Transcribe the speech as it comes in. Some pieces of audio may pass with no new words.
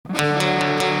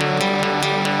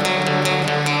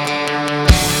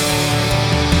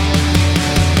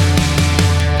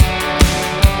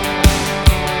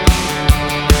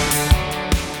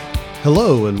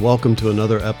Hello, and welcome to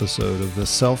another episode of the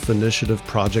Self-Initiative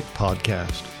Project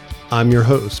Podcast. I'm your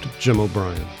host, Jim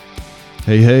O'Brien.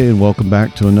 Hey, and welcome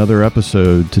back to another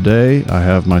episode. Today, I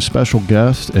have my special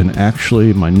guest, and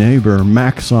actually my neighbor,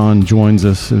 Max, joins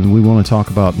us, and we want to talk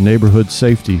about neighborhood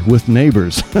safety with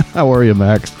neighbors. How are you,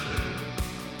 Max?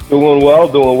 Doing well.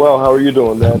 How are you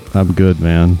doing, man? I'm good,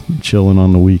 man. Chilling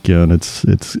on the weekend. It's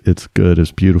good.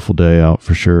 It's a beautiful day out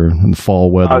for sure. And the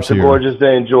fall weather's It's a gorgeous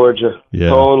day in Georgia. Yeah.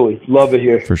 Totally. Love it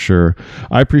here. For sure.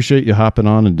 I appreciate you hopping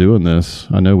on and doing this.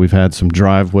 I know we've had some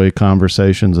driveway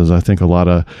conversations, as I think a lot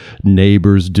of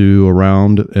neighbors do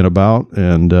around and about.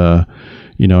 And,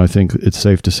 I think it's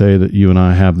safe to say that you and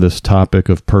I have this topic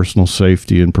of personal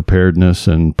safety and preparedness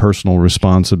and personal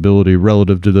responsibility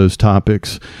relative to those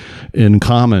topics in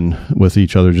common with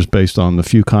each other, just based on the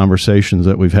few conversations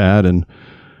that we've had. And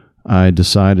I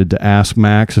decided to ask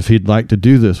Max if he'd like to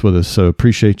do this with us. So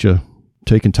appreciate you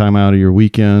taking time out of your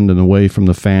weekend and away from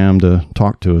the fam to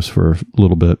talk to us for a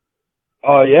little bit.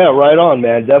 Oh, yeah, right on,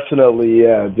 man. Definitely,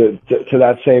 yeah. To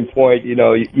that same point, you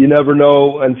never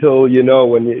know until you know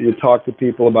when you talk to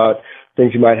people about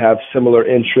things you might have similar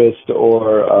interest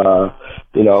or,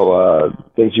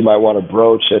 things you might want to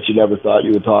broach that you never thought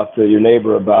you would talk to your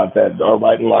neighbor about that are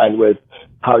right in line with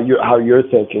how you're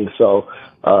thinking. So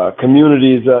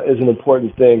community is an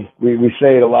important thing. We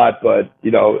say it a lot, but,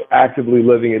 actively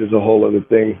living it is a whole other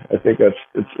thing. I think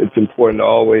it's important to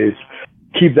always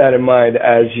keep that in mind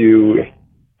as you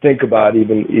think about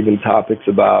even topics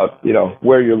about,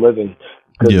 where you're living.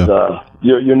 Because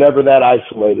you're never that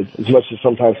isolated as much as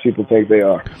sometimes people think they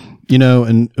are.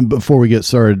 And before we get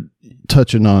started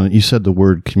touching on it, you said the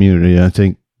word community. I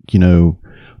think,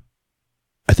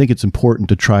 it's important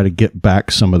to try to get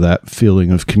back some of that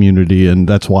feeling of community. And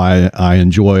that's why I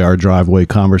enjoy our driveway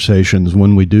conversations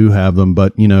when we do have them.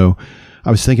 But, I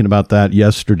was thinking about that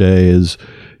yesterday is,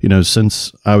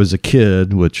 since I was a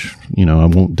kid, which, I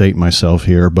won't date myself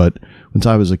here, but since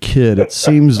I was a kid, it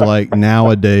seems like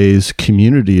nowadays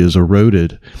community is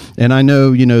eroded. And I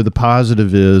know, the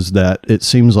positive is that it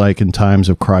seems like in times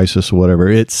of crisis or whatever,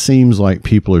 it seems like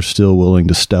people are still willing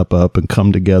to step up and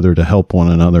come together to help one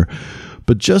another.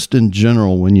 But just in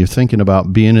general, when you're thinking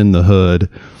about being in the hood,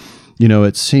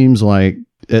 it seems like,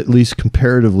 at least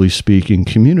comparatively speaking,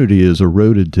 community is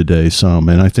eroded today some.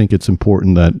 And I think it's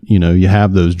important that, you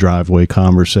have those driveway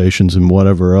conversations and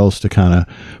whatever else to kind of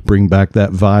bring back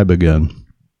that vibe again.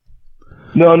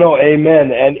 No,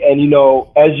 amen. And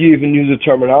as you even use the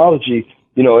terminology,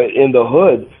 in the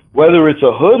hood, whether it's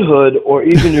a hood or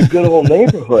even your good old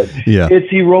neighborhood, yeah.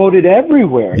 It's eroded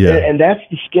everywhere. Yeah. And that's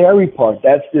the scary part.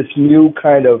 That's this new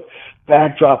kind of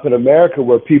backdrop in America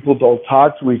where people don't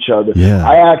talk to each other. Yeah.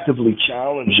 I actively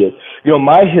challenge it.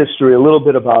 My history, a little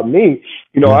bit about me,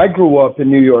 I grew up in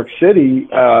New York City,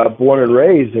 born and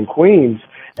raised in Queens.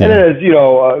 Yeah. And then as,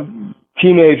 a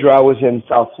teenager, I was in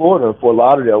South Florida, Fort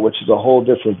Lauderdale, which is a whole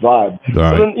different vibe.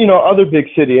 Right. But then, other big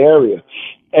city area.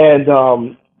 And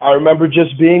I remember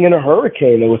just being in a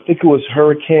hurricane. I think it was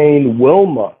Hurricane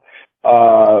Wilma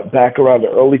back around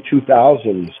the early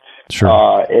 2000s.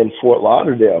 Sure. In Fort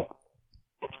Lauderdale.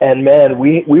 And man,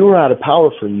 we were out of power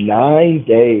for 9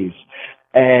 days.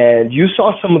 And you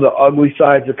saw some of the ugly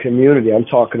sides of community. I'm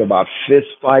talking about fist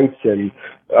fights and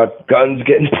guns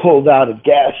getting pulled out of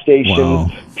gas stations, wow.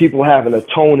 People having to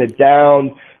tone it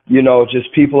down,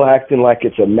 just people acting like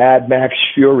it's a Mad Max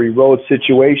Fury Road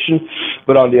situation.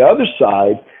 But on the other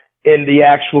side, in the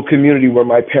actual community where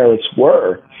my parents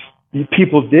were,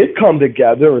 people did come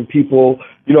together and people,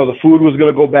 the food was going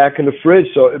to go back in the fridge,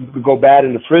 go bad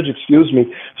in the fridge,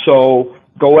 So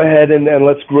go ahead and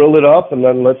let's grill it up and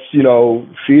then let's,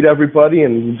 feed everybody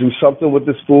and do something with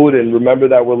this food and remember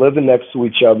that we're living next to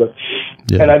each other.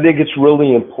 Yeah. And I think it's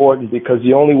really important because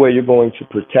the only way you're going to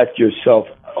protect yourself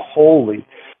wholly,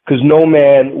 because no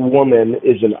man, woman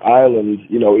is an island,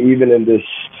 even in this,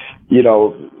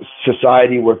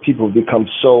 society where people become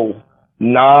so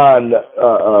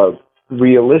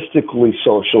realistically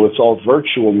social. It's all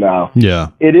virtual now. Yeah.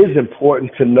 It is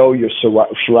important to know your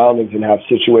surroundings and have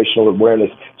situational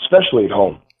awareness, especially at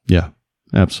home. Yeah,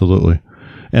 absolutely.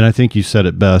 And I think you said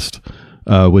it best,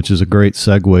 which is a great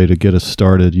segue to get us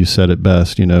started. You said it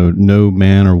best, no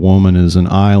man or woman is an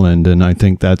island. And I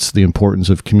think that's the importance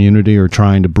of community or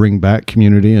trying to bring back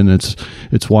community. And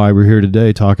it's why we're here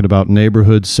today talking about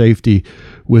neighborhood safety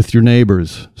with your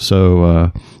neighbors.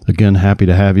 So, again, happy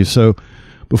to have you. So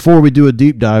before we do a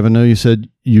deep dive, I know you said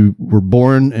you were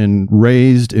born and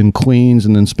raised in Queens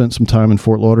and then spent some time in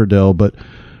Fort Lauderdale, but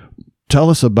tell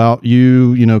us about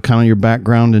you, kind of your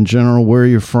background in general, where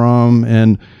you're from,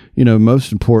 and,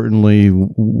 most importantly,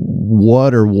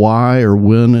 what or why or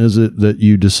when is it that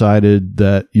you decided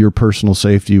that your personal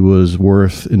safety was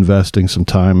worth investing some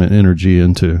time and energy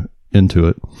into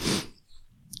it?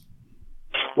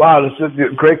 Wow, this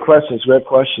is great questions.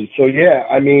 So yeah,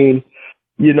 I mean,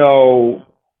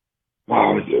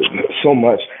 wow, so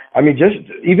much. I mean, just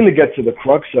even to get to the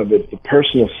crux of it, the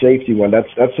personal safety one,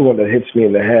 that's the one that hits me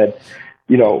in the head.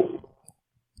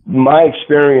 My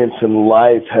experience in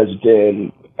life has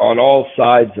been on all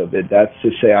sides of it. That's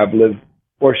to say, I've lived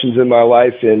portions in my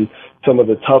life in some of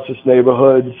the toughest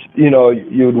neighborhoods,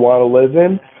 you'd want to live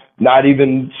in. Not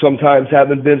even sometimes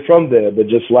haven't been from there, but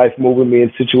just life moving me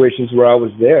in situations where I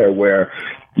was there, where,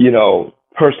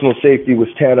 personal safety was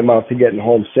tantamount to getting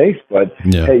home safe. But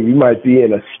hey, you might be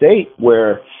in a state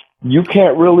where you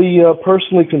can't really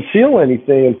personally conceal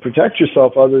anything and protect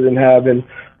yourself other than having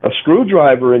a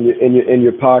screwdriver in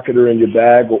your pocket or in your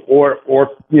bag, or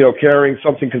carrying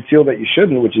something concealed that you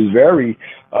shouldn't, which is very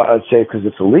unsafe because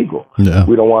it's illegal. Yeah.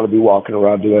 We don't want to be walking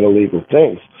around doing illegal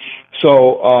things.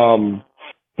 So,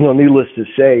 needless to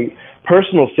say,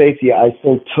 personal safety, I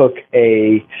think, took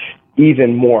a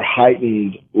even more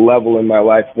heightened level in my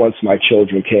life once my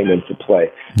children came into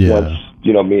play. Yeah. Once,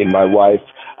 me and my wife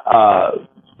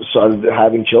started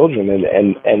having children,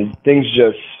 and things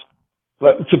just,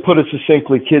 to put it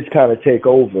succinctly, kids kind of take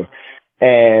over.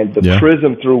 And the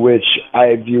prism through which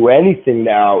I view anything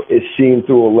now is seen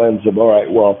through a lens of, all right,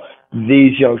 well,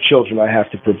 these young children I have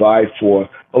to provide for,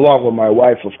 along with my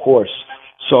wife, of course.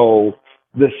 So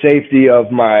the safety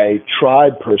of my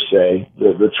tribe, per se,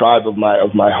 the tribe of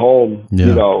my home,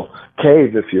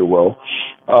 cave, if you will.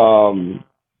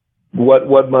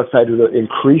 What must I do to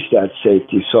increase that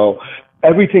safety? So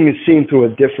everything is seen through a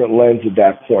different lens at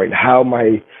that point. How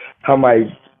my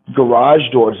garage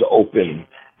doors open,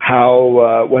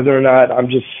 how whether or not I'm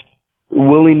just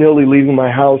willy-nilly leaving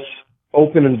my house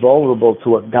open and vulnerable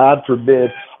to a, God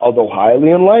forbid, although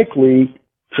highly unlikely,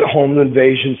 home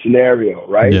invasion scenario,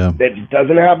 right? Yeah. That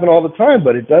doesn't happen all the time,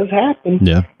 but it does happen.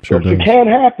 Yeah, sure does. If it can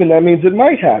happen, that means it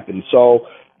might happen. So,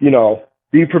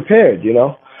 be prepared,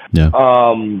 Yeah.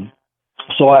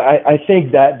 So I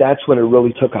think that's when it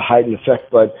really took a heightened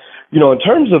effect. But, in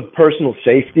terms of personal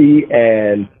safety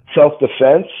and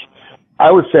self-defense,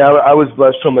 I would say I was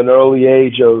blessed from an early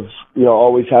age of,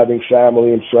 always having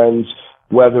family and friends,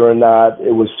 whether or not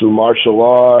it was through martial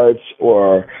arts,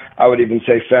 or I would even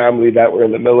say family that were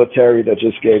in the military that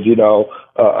just gave,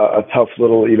 a tough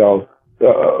little,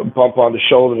 bump on the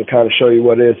shoulder to kind of show you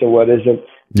what is and what isn't,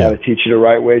 kind of teach you the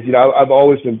right ways. I've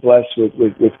always been blessed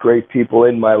with great people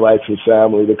in my life and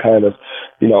family to kind of,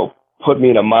 put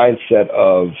me in a mindset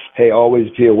of, hey, always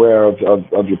be aware of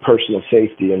your personal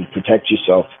safety and protect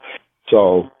yourself.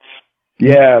 So,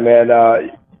 yeah, man,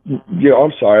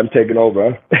 I'm sorry, I'm taking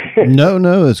over. Huh?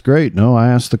 No, it's great. No, I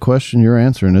asked the question, you're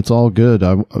answering. It's all good.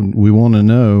 We want to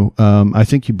know. I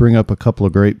think you bring up a couple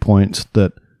of great points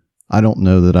that I don't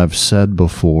know that I've said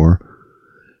before.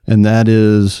 And that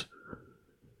is,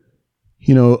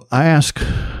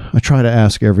 I try to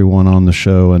ask everyone on the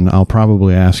show, and I'll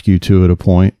probably ask you too at a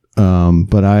point.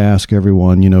 But I ask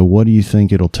everyone, what do you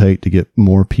think it'll take to get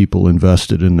more people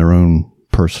invested in their own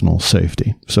personal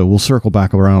safety? So we'll circle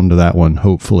back around to that one,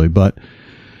 hopefully. But,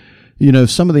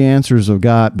 some of the answers I've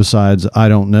got besides I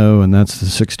don't know, and that's the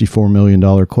 $64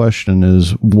 million question,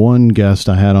 is one guest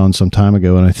I had on some time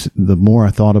ago, and the more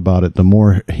I thought about it, the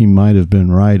more he might have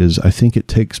been right, is I think it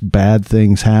takes bad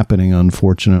things happening,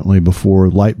 unfortunately,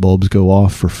 before light bulbs go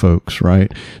off for folks,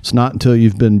 right? It's not until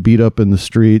you've been beat up in the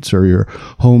streets or your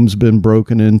home's been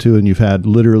broken into and you've had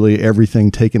literally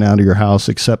everything taken out of your house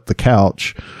except the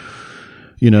couch,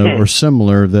 or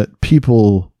similar, that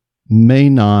people may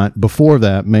not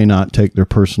take their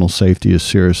personal safety as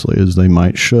seriously as they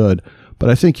might should. But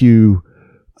I think you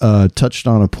touched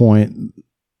on a point,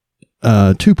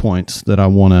 2 points that I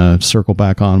want to circle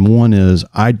back on. One is,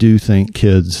 I do think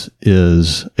kids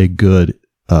is a good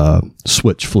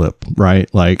switch flip, right?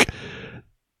 Like,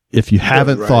 if you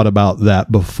haven't thought about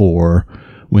that before,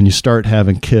 when you start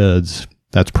having kids,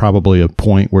 that's probably a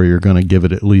point where you're going to give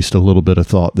it at least a little bit of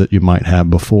thought that you might have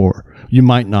before. You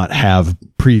might not have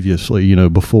previously,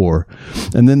 before.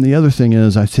 And then the other thing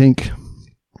is, I think,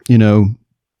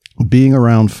 being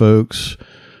around folks,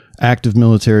 active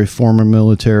military, former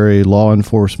military, law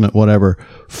enforcement, whatever,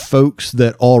 folks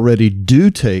that already do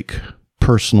take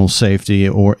personal safety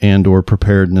or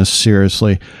preparedness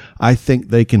seriously, I think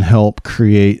they can help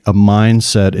create a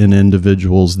mindset in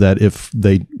individuals that if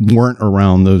they weren't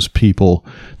around those people,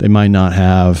 they might not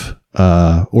have,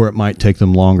 or it might take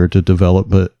them longer to develop,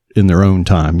 but in their own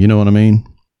time. You know what I mean?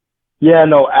 Yeah,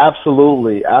 no,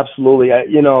 absolutely, absolutely.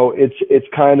 It's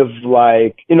kind of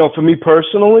like, for me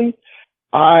personally,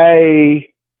 I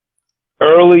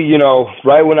early,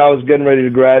 right when I was getting ready to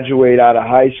graduate out of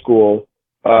high school,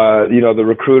 the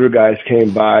recruiter guys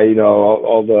came by,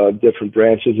 all the different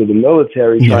branches of the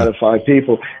military trying to find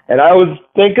people. And I was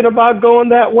thinking about going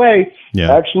that way.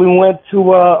 Yeah. I actually went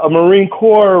to a Marine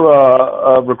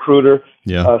Corps recruiter,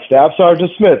 Staff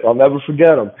Sergeant Smith. I'll never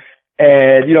forget him.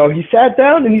 And, he sat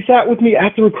down and he sat with me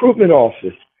at the recruitment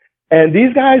office. And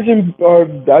these guys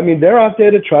they're out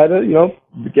there to try to,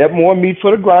 get more meat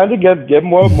for the grinder, get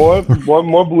more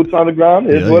boots on the ground,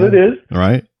 what it is. All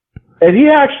right. And he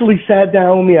actually sat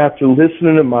down with me after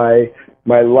listening to my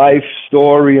life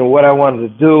story and what I wanted to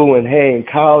do, and hey, in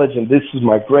college, and this is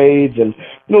my grades, and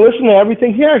listening to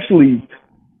everything. He actually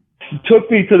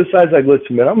took me to the side, like,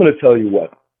 listen, man, I'm going to tell you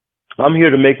what. I'm here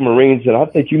to make Marines, and I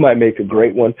think you might make a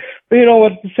great one. But you know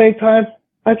what? At the same time,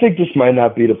 I think this might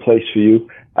not be the place for you.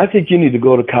 I think you need to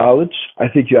go to college. I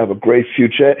think you have a great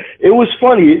future. It was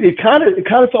funny. It kind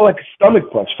of felt like a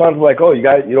stomach punch. Kind of like, oh, you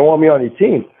don't want me on your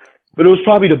team. But it was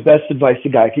probably the best advice the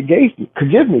guy could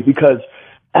give me, because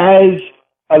as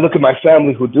I look at my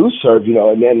family who do serve,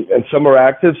 and some are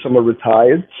active, some are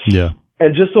retired. Yeah.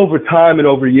 And just over time and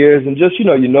over years, and just, you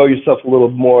know yourself a little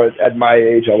more at my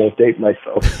age. I won't date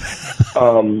myself.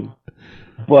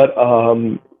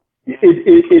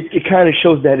 It kind of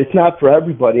shows that it's not for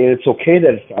everybody, and it's okay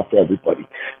that it's not for everybody.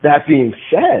 That being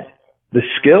said, the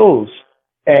skills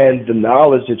and the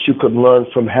knowledge that you could learn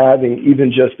from having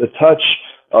even just a touch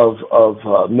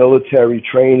of military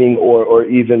training or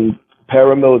even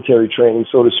paramilitary training,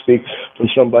 so to speak, from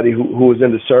somebody who is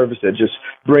in the service, that just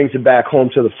brings it back home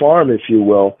to the farm, if you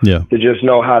will, to just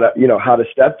know how to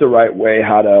step the right way,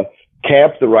 how to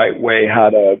camp the right way, how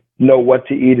to know what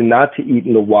to eat and not to eat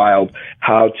in the wild,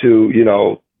 how to,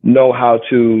 know how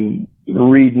to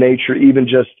read nature, even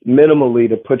just minimally,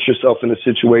 to put yourself in a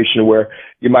situation where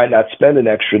you might not spend an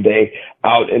extra day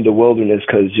out in the wilderness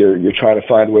because you're trying to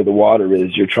find where the water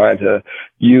is. You're trying to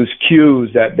use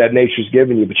cues that nature's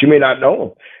giving you, but you may not know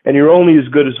them. And you're only as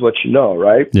good as what you know,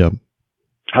 right? Yeah.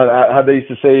 How they used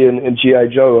to say in G.I.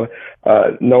 Joe,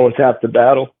 no one's half the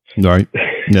battle. Right.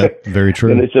 Yeah, very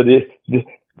true. And they said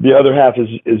the other half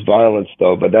is violence,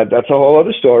 though. But that's a whole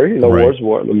other story. Right. War's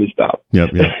war. Let me stop.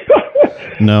 Yep.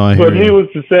 No, I hear but needless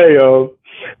to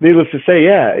say,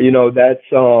 yeah, that's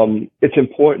it's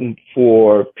important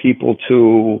for people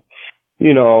to,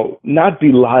 not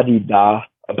be la-di-da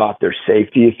about their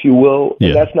safety, if you will. Yeah.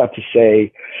 And that's not to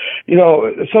say,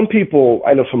 some people,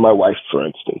 I know from my wife, for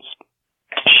instance,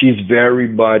 she's very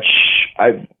much,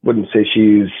 I wouldn't say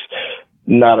she's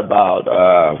not about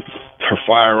her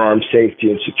firearm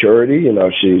safety and security.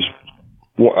 She's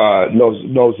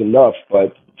knows enough,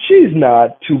 but she's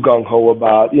not too gung-ho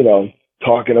about,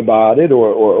 talking about it,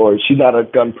 or she's not a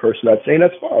gun person. I'd say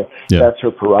that's fine. Yeah. That's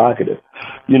her prerogative.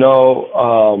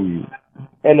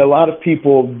 And a lot of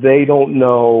people, they don't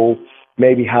know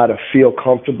maybe how to feel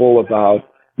comfortable about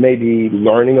maybe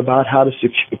learning about how to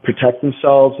protect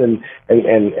themselves and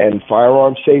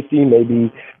firearm safety.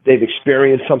 Maybe they've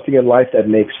experienced something in life that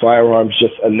makes firearms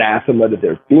just anathema to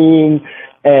their being.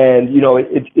 And,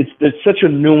 it's such a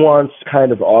nuanced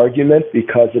kind of argument,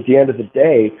 because at the end of the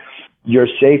day, your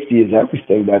safety is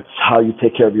everything. That's how you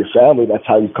take care of your family. That's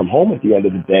how you come home at the end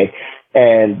of the day.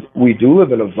 And we do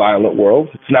live in a violent world.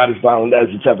 It's not as violent as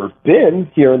it's ever been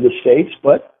here in the States,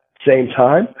 but same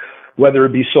time, whether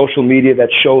it be social media that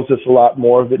shows us a lot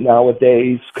more of it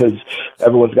nowadays because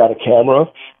everyone's got a camera,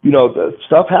 the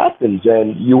stuff happens,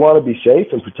 and you want to be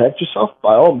safe and protect yourself,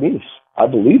 by all means. I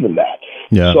believe in that.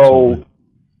 Yeah. So Absolutely.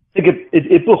 I think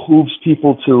it behooves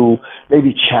people to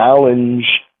maybe challenge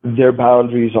their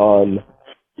boundaries on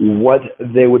what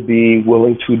they would be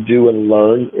willing to do and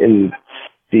learn in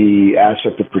the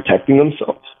aspect of protecting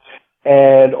themselves.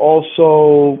 And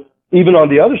also, even on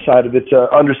the other side of it,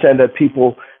 to understand that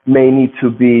people may need to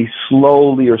be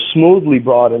slowly or smoothly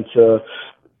brought into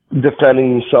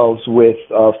defending themselves with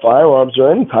firearms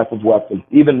or any type of weapon,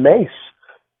 even mace.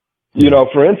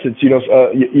 For instance, you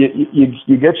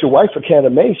get your wife a can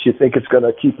of mace, you think it's going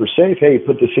to keep her safe. Hey,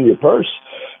 put this in your purse.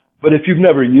 But if you've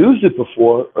never used it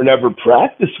before or never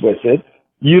practiced with it,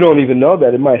 you don't even know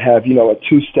that it might have, a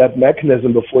two-step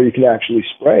mechanism before you can actually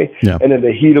spray. Yeah. And in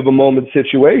the heat of a moment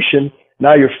situation,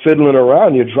 now you're fiddling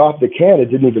around, you drop the can. It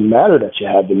didn't even matter that you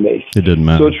had the mace. It didn't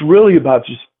matter. So it's really about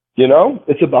just,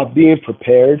 it's about being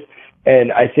prepared.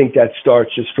 And I think that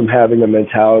starts just from having a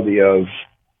mentality of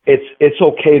it's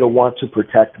okay to want to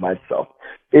protect myself.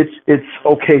 It's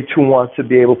okay to want to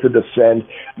be able to defend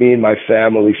me and my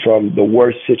family from the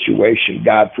worst situation,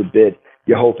 God forbid,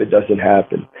 you hope it doesn't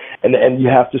happen. And you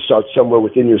have to start somewhere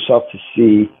within yourself to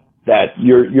see that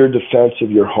your defense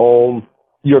of your home,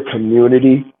 your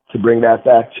community, to bring that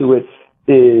back to it,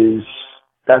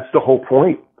 that's the whole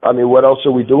point. I mean, what else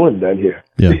are we doing then here?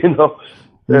 Yeah. You know?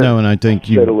 No, and I think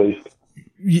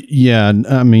yeah,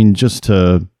 I mean, just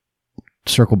to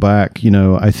circle back,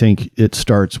 I think it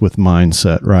starts with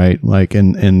mindset, right? Like,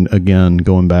 and again,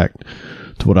 going back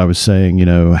to what I was saying,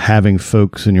 having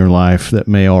folks in your life that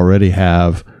may already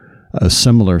have a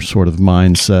similar sort of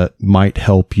mindset might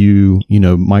help you,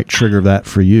 might trigger that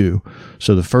for you.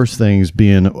 So the first thing is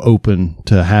being open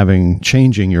to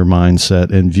changing your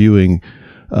mindset and viewing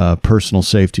personal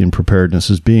safety and preparedness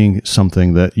as being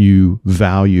something that you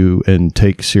value and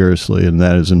take seriously, and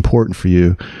that is important for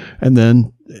you. And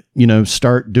then,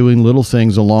 start doing little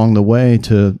things along the way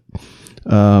to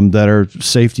that are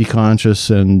safety conscious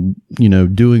and,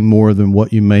 doing more than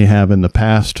what you may have in the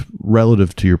past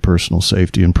relative to your personal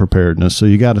safety and preparedness. So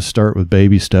you got to start with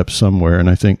baby steps somewhere. And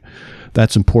I think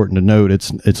that's important to note.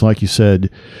 It's like you said,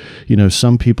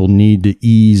 some people need to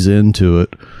ease into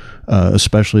it.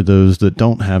 Especially those that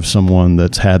don't have someone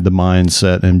that's had the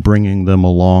mindset and bringing them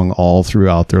along all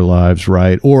throughout their lives,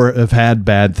 right? Or have had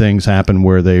bad things happen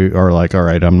where they are like, all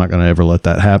right, I'm not going to ever let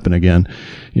that happen again.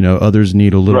 Others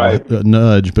need a little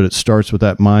nudge, but it starts with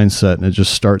that mindset, and it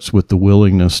just starts with the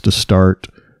willingness to start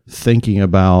thinking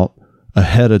about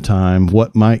ahead of time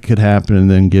what could happen and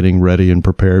then getting ready and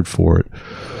prepared for it.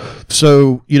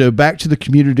 So, back to the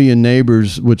community and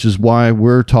neighbors, which is why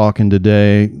we're talking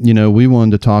today. We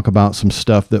wanted to talk about some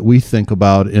stuff that we think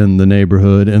about in the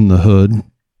neighborhood, in the hood,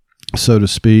 so to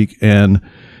speak. And,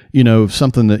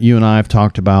 something that you and I have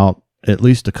talked about at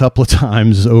least a couple of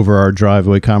times over our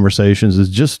driveway conversations is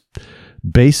just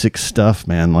basic stuff,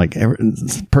 man. Like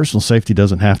personal safety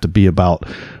doesn't have to be about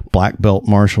black belt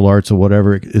martial arts or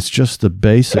whatever. It's just the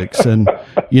basics. And,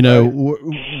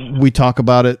 we talk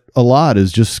about it a lot,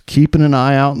 is just keeping an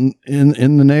eye out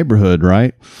in the neighborhood,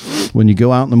 right? When you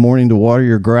go out in the morning to water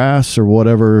your grass or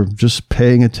whatever, just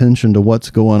paying attention to what's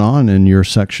going on in your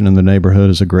section in the neighborhood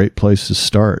is a great place to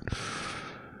start.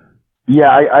 Yeah,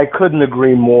 I couldn't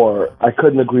agree more.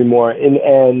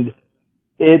 And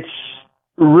it's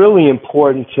really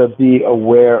important to be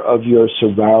aware of your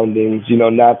surroundings,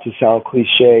 not to sound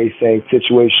cliche saying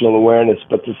situational awareness,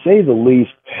 but to say the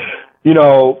least,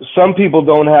 some people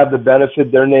don't have the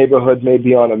benefit. Their neighborhood may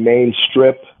be on a main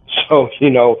strip. So,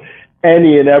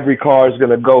 any and every car is going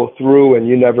to go through and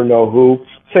you never know who.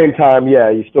 Same time,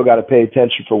 you still got to pay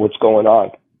attention for what's going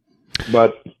on.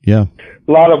 But a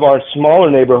lot of our smaller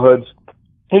neighborhoods,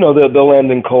 they'll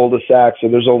end in cul-de-sacs, so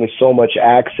there's only so much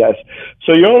access.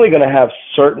 So you're only going to have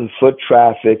certain foot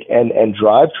traffic and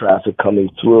drive traffic coming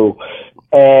through.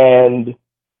 And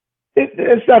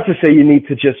it's not to say you need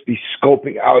to just be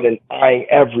scoping out and eyeing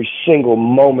every single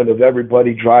moment of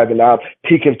everybody driving out,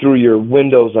 peeking through your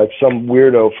windows like some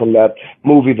weirdo from that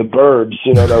movie, The Burbs,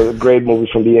 the great movie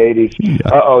from the 80s.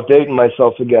 Yeah. Dating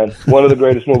myself again. One of the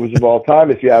greatest movies of all time.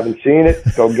 If you haven't seen it,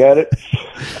 go get it.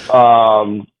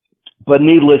 But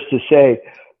needless to say,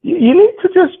 you need to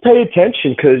just pay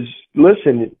attention because,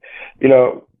 listen,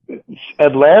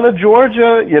 Atlanta,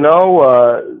 Georgia,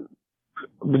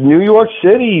 New York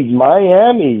City,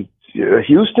 Miami,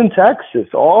 Houston, Texas,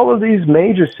 all of these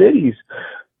major cities,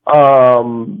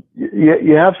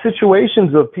 you have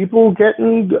situations of people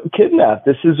getting kidnapped.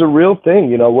 This is a real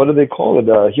thing. What do they call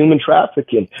it? Human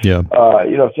trafficking. Yeah.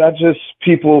 It's not just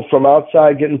people from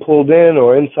outside getting pulled in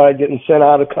or inside getting sent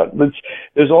out of country.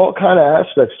 There's all kind of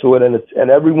aspects to it,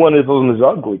 and every one of them is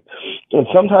ugly. And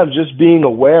sometimes just being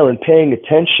aware and paying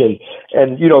attention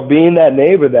and, being that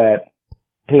neighbor that,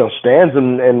 stands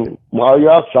and while you're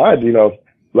outside,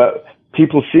 let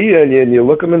people see you and you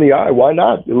look them in the eye. Why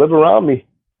not? You live around me.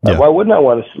 Yeah. Why wouldn't I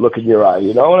want to look in your eye?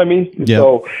 You know what I mean? Yeah.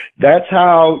 So that's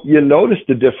how you notice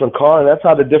the different car, and that's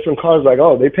how the different cars like,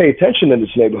 they pay attention in this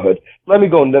neighborhood. Let me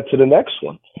go to the next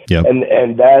one. Yeah.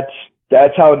 And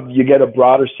that's how you get a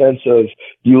broader sense of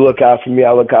you look out for me,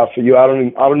 I look out for you. I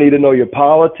don't need to know your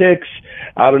politics.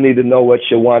 I don't need to know what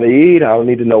you want to eat. I don't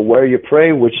need to know where you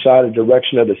pray, which side of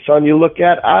direction of the sun you look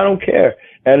at. I don't care.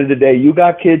 End of the day, you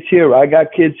got kids here, I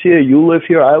got kids here, you live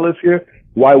here, I live here.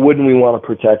 Why wouldn't we want to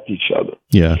protect each other?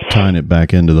 Yeah, tying it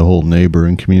back into the whole neighbor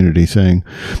and community thing.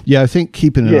 Yeah, I think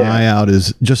keeping an eye out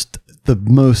is just the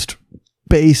most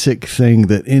basic thing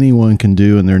that anyone can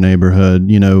do in their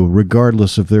neighborhood,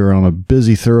 regardless if they're on a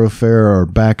busy thoroughfare or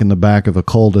back in the back of a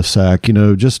cul-de-sac,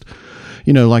 just,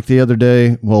 like the other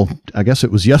day, well, I guess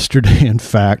it was yesterday, in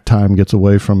fact, time gets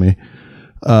away from me.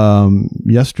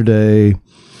 Yesterday,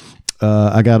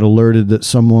 I got alerted that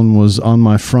someone was on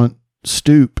my front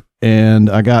stoop and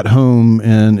I got home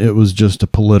and it was just a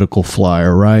political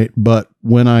flyer, right? But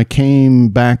when I came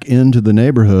back into the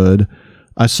neighborhood,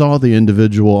 I saw the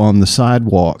individual on the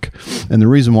sidewalk. And the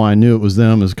reason why I knew it was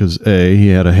them is because he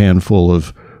had a handful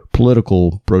of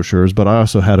political brochures, but I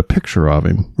also had a picture of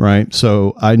him, right?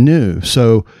 So I knew.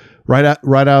 So right out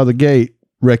of the gate,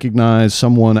 recognize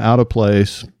someone out of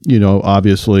place,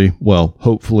 obviously, well,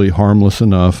 hopefully harmless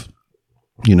enough,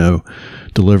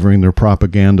 delivering their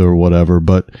propaganda or whatever,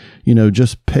 but,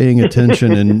 just paying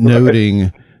attention and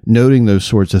noting those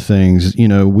sorts of things.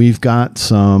 We've got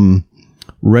some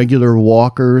regular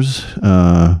walkers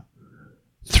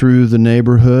through the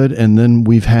neighborhood, and then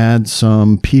we've had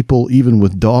some people, even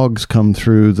with dogs, come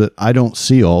through that I don't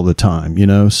see all the time,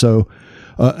 so,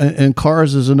 and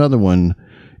cars is another one.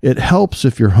 It helps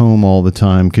if you're home all the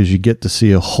time because you get to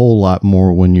see a whole lot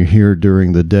more when you're here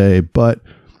during the day, but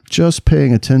just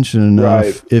paying attention enough,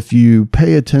 right. If you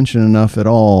pay attention enough at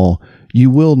all,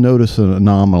 you will notice an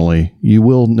anomaly. You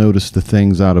will notice the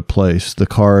things out of place, the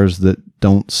cars that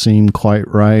don't seem quite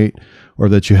right or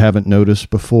that you haven't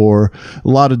noticed before. A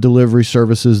lot of delivery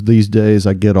services these days,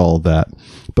 I get all of that.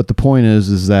 But the point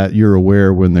is that you're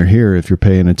aware when they're here if you're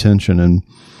paying attention. And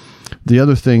the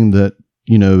other thing that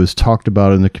is talked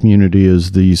about in the community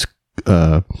is these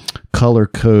color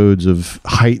codes of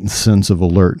heightened sense of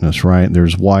alertness, right?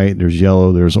 There's white, there's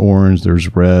yellow, there's orange,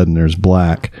 there's red, and there's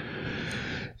black.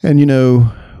 And,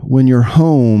 when you're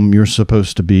home, you're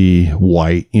supposed to be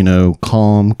white,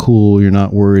 calm, cool, you're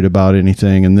not worried about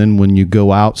anything. And then when you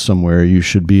go out somewhere, you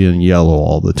should be in yellow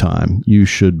all the time. You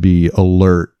should be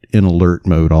in alert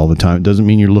mode all the time. It doesn't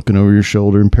mean you're looking over your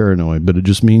shoulder and paranoid, but it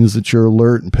just means that you're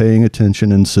alert and paying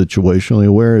attention and situationally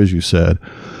aware, as you said.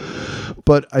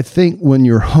 But I think when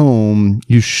you're home,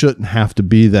 you shouldn't have to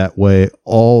be that way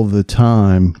all the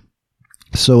time.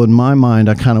 So in my mind,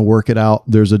 I kind of work it out.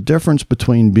 There's a difference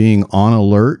between being on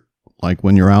alert, like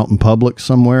when you're out in public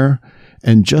somewhere,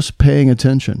 and just paying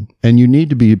attention. And you need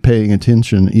to be paying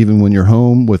attention even when you're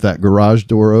home with that garage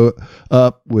door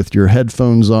up, with your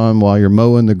headphones on while you're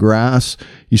mowing the grass.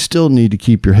 You still need to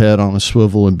keep your head on a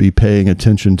swivel and be paying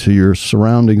attention to your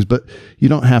surroundings, but you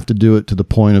don't have to do it to the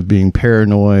point of being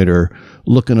paranoid or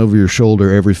looking over your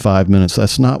shoulder every 5 minutes.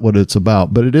 That's not what it's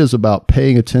about, but it is about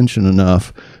paying attention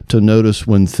enough to notice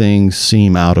when things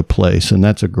seem out of place. And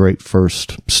that's a great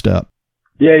first step.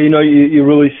 Yeah, you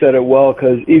really said it well,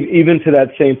 because even to that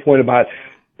same point about,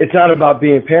 it's not about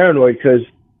being paranoid, because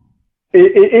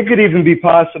it could even be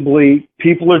possibly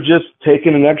people are just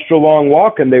taking an extra long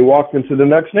walk and they walked into the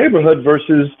next neighborhood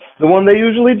versus the one they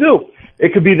usually do.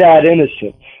 It could be that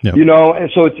innocent, yep. And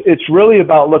so it's really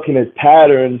about looking at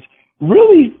patterns,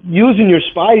 really using your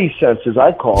spidey senses,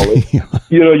 I call it,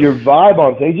 your vibe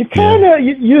on things. You kind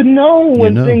of,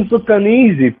 when things look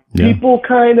uneasy. Yeah. People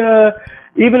kind of,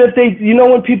 even if they,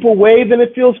 when people wave and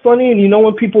it feels funny, and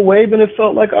when people wave and it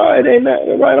felt like, all right, ain't that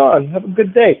right on, have a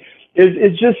good day.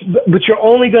 It's just, but you're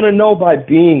only going to know by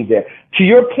being there. To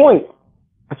your point,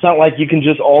 it's not like you can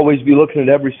just always be looking at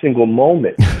every single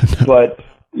moment. But,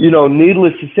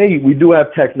 needless to say, we do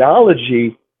have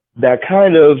technology that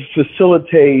kind of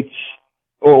facilitates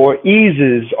or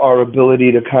eases our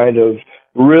ability to kind of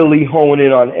really hone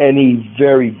in on any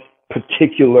very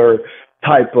particular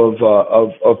type of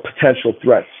potential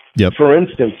threats. Yep. For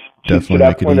instance, definitely to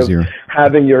that point of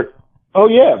having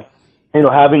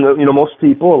most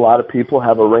people, a lot of people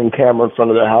have a Ring camera in front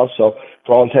of their house. So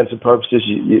for all intents and purposes,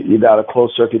 you got a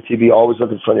closed circuit TV always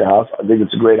looking in front of your house. I think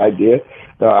it's a great idea.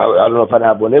 I don't know if I'd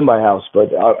have one in my house,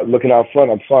 but looking out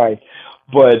front, I'm fine.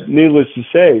 But needless to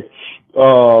say,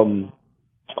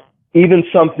 even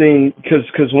something,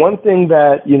 because one thing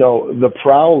that, the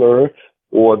prowler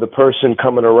or the person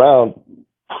coming around,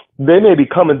 they may be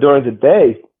coming during the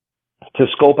day to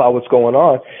scope out what's going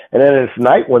on, and then it's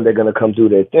night when they're going to come do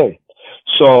their thing.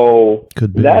 So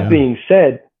being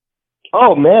said,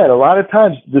 oh man, a lot of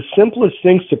times the simplest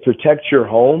things to protect your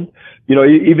home,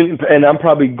 even, and I'm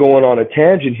probably going on a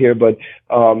tangent here, but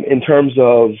in terms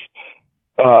of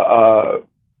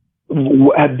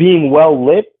being well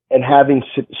lit and having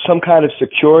some kind of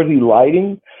security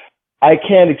lighting, I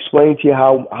can't explain to you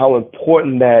how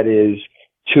important that is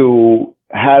to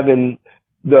having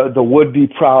the would-be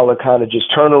prowler kind of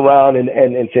just turn around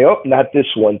and say, oh, not this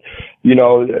one.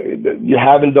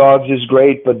 Having dogs is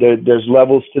great, but there's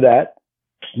levels to that.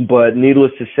 But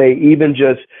needless to say, even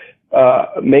just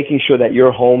making sure that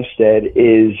your homestead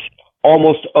is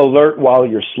almost alert while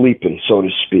you're sleeping, so to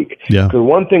speak. Yeah. Because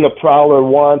one thing a prowler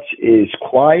wants is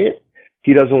quiet.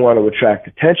 He doesn't want to attract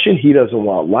attention. He doesn't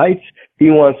want lights. He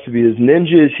wants to be as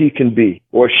ninja as he can be,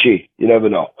 or she. You never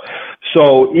know.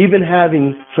 So even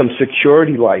having some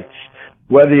security lights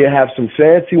Whether you have some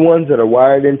fancy ones that are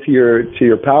wired into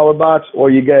your power box,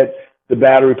 or you get the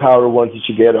battery powered ones that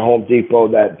you get at Home Depot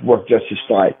that work just as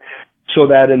fine. So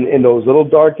that in those little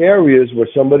dark areas where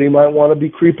somebody might want to be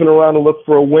creeping around and look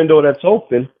for a window that's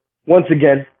open, once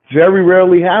again, very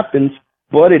rarely happens,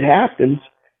 but it happens.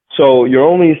 So you're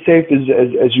only as safe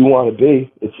as you want to be.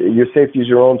 Your safety is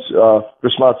your own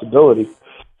responsibility.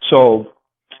 So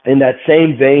in that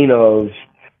same vein of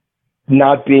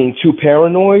not being too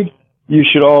paranoid, you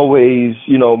should always,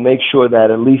 make sure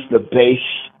that at least the base,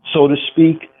 so to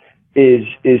speak, is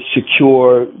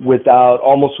secure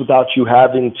almost without you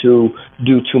having to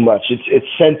do too much. It's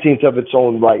sentient of its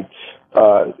own right,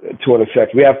 to an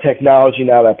effect. We have technology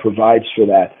now that provides for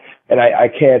that. And I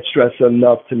can't stress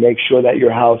enough to make sure that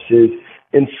your house is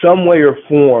in some way or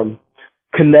form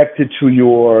connected to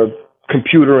your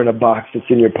computer in a box that's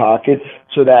in your pocket,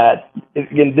 so that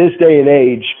in this day and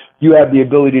age, you have the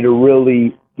ability to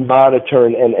really monitor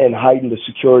and heighten the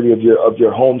security of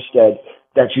your homestead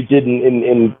that you didn't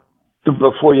in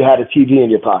before you had a TV in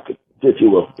your pocket, if you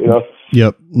will,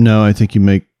 Yep. No, I think you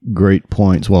make great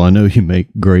points. Well, I know you make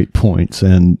great points,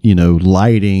 and,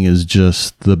 lighting is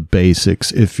just the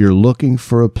basics. If you're looking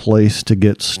for a place to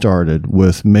get started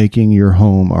with making your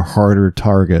home a harder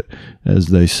target, as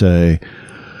they say,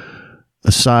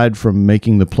 aside from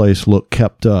making the place look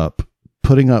kept up,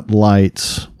 putting up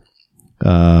lights,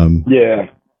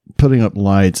 putting up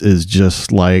lights is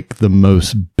just like the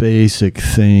most basic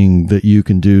thing that you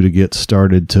can do to get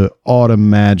started to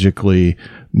automatically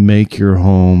make your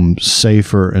home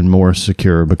safer and more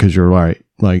secure, because you're right.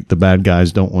 Like, the bad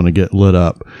guys don't want to get lit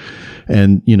up.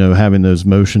 And, having those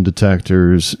motion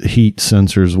detectors, heat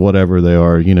sensors, whatever they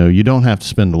are, you don't have to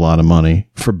spend a lot of money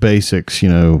for basics. You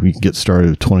can get started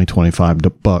with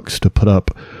 $20-$25 to put up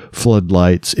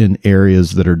floodlights in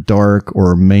areas that are dark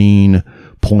or main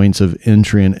points of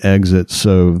entry and exit,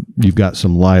 so you've got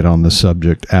some light on the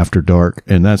subject after dark.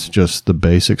 And that's just the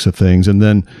basics of things. And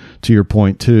then to your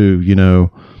point too,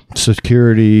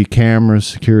 security cameras,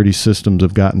 security systems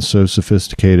have gotten so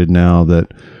sophisticated now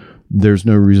that there's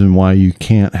no reason why you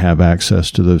can't have access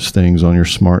to those things on your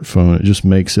smartphone. It just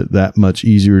makes it that much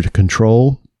easier to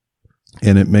control,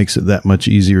 and it makes it that much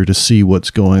easier to see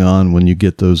what's going on when you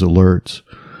get those alerts.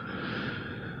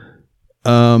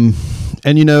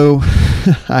 And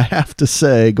I have to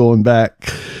say, going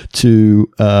back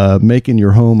to making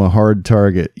your home a hard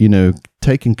target,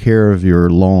 taking care of your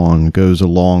lawn goes a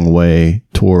long way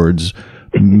towards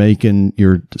making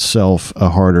yourself a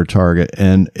harder target.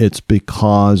 And it's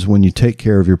because when you take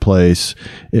care of your place,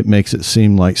 it makes it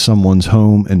seem like someone's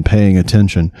home and paying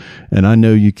attention. And I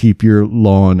know you keep your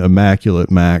lawn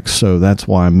immaculate, Max, so that's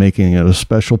why I'm making it a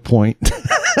special point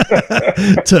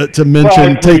to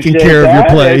mention taking care of your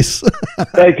place.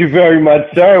 Thank you very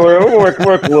much, sir. We'll work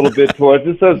a little bit towards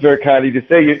this. That's very kind of you to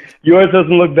say. Yours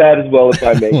doesn't look bad as well, if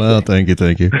I may. Well, thank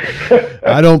you.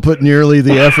 I don't put nearly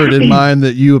the effort in mine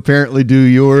that you apparently do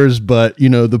yours, but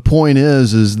the point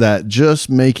is that just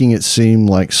making it seem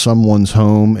like someone's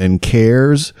home and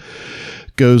cares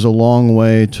goes a long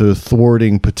way to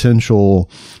thwarting potential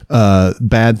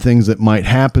bad things that might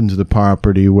happen to the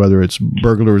property, whether it's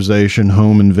burglarization,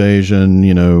 home invasion,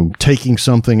 taking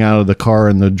something out of the car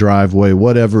in the driveway,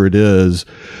 whatever it is,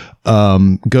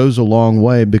 goes a long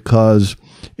way, because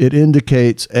it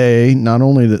indicates, not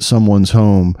only that someone's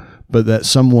home, but that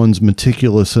someone's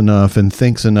meticulous enough and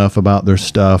thinks enough about their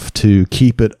stuff to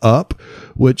keep it up,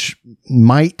 which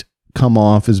might come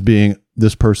off as being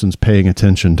this person's paying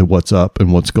attention to what's up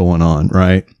and what's going on,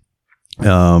 right?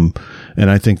 And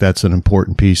I think that's an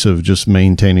important piece of just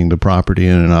maintaining the property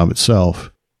in and of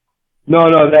itself.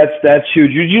 No, that's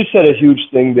huge. You just said a huge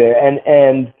thing there,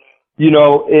 and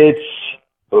it's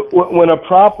when a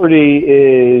property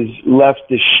is left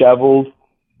disheveled,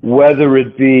 whether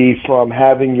it be from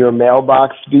having your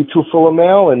mailbox be too full of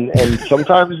mail, and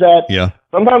sometimes that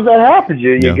sometimes that happens.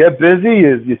 You get busy,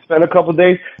 you spend a couple of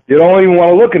days, you don't even want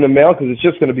to look in the mail because it's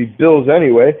just going to be bills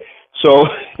anyway. So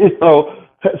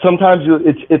sometimes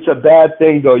it's a bad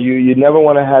thing though. You never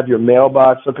want to have your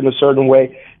mailbox look in a certain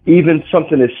way. Even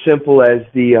something as simple as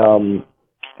the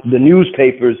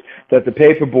newspapers that the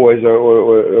paper boys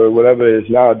or whatever it is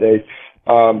nowadays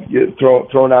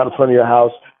thrown out in front of your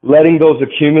house. Letting those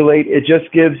accumulate, it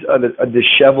just gives a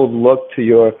disheveled look to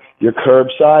your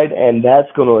curbside, and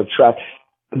that's going to attract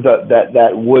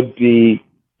that would-be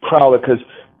prowler. Because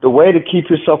the way to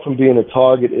keep yourself from being a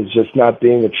target is just not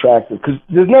being attractive. Because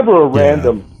there's never a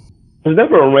random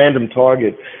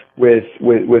target with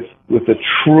a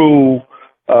true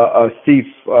thief,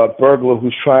 burglar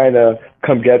who's trying to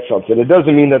come get something. It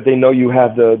doesn't mean that they know you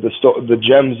have the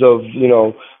gems of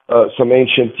some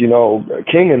ancient,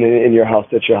 king in your house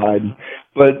that you're hiding.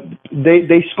 But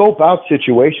they scope out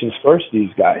situations first,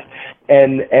 these guys,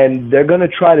 and they're going to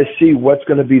try to see what's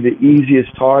going to be the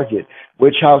easiest target.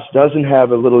 Which house doesn't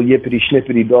have a little yippity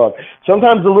schnippity dog?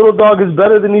 Sometimes the little dog is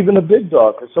better than even a big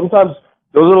dog. Because sometimes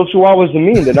those little chihuahuas are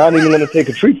mean. They're not even going to take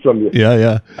a treat from you.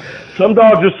 Yeah. Some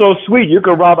dogs are so sweet. You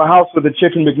could rob a house with a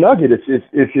chicken McNugget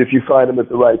if you find them at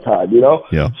the right time.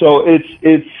 Yeah. So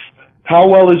it's how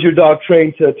well is your dog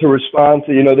trained to respond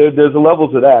to? There's a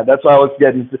level to that. That's why I was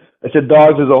getting. I said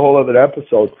dogs is a whole other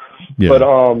episode. Yeah. But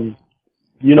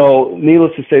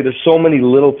needless to say, there's so many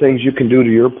little things you can do. To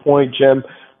your point, Jim,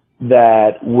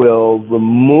 that will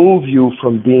remove you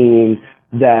from being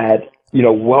that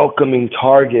welcoming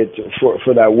target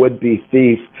for that would-be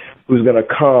thief who's going to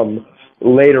come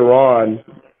later on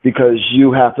because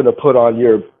you happen to put on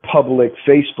your public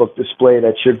Facebook display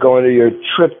that you're going to your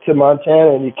trip to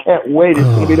Montana and you can't wait. It's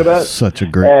going to be the best. Such a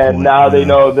great And point, now they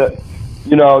know that,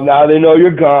 now they know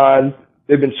you're gone.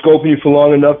 They've been scoping you for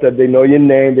long enough that they know your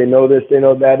name. They know this. They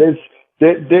know that.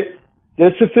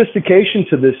 There's sophistication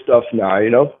to this stuff now,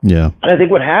 Yeah. And I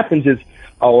think what happens is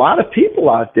a lot of people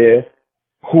out there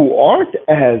who aren't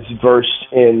as versed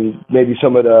in maybe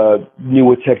some of the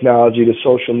newer technology, the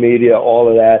social media, all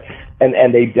of that,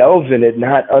 and they delve in it,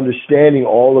 not understanding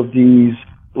all of these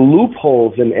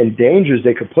loopholes and dangers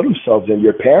they could put themselves in.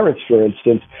 Your parents, for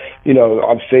instance,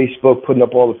 on Facebook, putting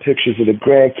up all the pictures of the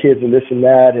grandkids and this and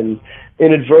that, and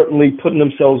inadvertently putting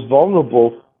themselves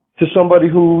vulnerable to somebody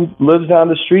who lives down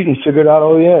the street and figured out,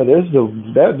 oh yeah,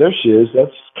 there she is.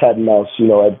 That's cat and mouse,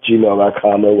 at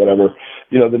gmail.com or whatever,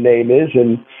 the name is.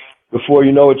 And before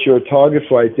you know it, you're a target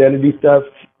for identity theft.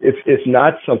 If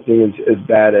not something as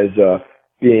bad as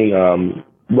being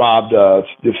robbed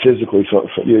physically from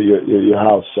your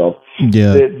house. So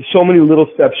yeah, there's so many little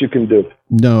steps you can do.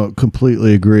 No,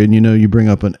 completely agree. And you bring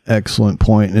up an excellent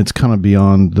point, and it's kind of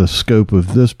beyond the scope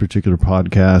of this particular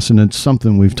podcast, and it's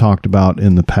something we've talked about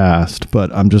in the past,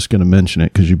 but I'm just going to mention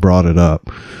it because you brought it up.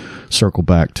 Circle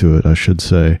back to it, I should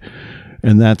say.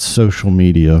 And that's social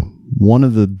media. One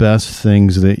of the best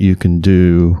things that you can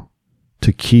do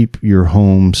to keep your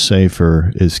home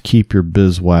safer is keep your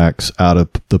beeswax out of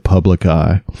the public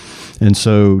eye. And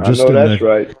so just in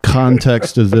the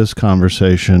context of this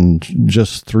conversation,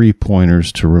 just 3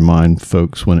 pointers to remind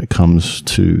folks when it comes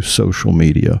to social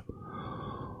media.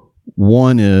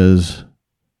 One is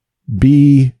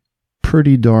be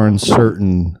pretty darn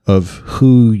certain of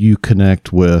who you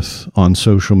connect with on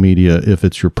social media if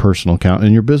it's your personal account,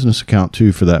 and your business account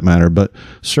too for that matter, but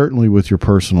certainly with your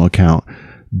personal account.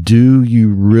 Do you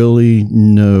really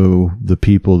know the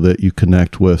people that you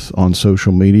connect with on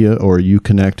social media, or are you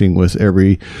connecting with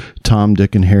every Tom,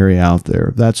 Dick, and Harry out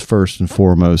there? That's first and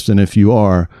foremost. And if you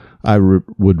are, I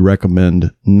would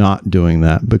recommend not doing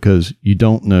that, because you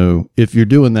don't know. If you're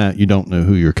doing that, you don't know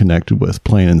who you're connected with,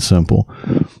 plain and simple.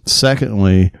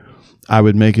 Secondly, I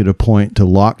would make it a point to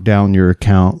lock down your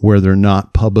account where they're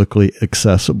not publicly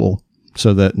accessible,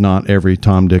 so that not every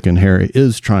Tom, Dick, and Harry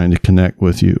is trying to connect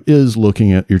with you, is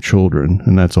looking at your children.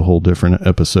 And that's a whole different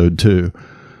episode too.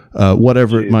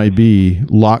 Whatever it might be,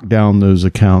 lock down those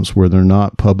accounts where they're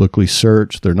not publicly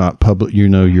searched. They're not public,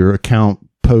 your account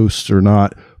posts are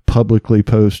not publicly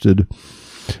posted.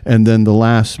 And then the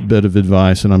last bit of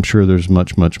advice, and I'm sure there's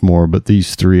much, much more, but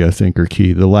these 3 I think are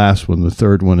key. The last one, the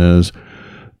third one is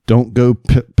don't go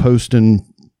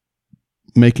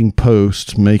making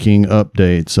posts, making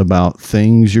updates about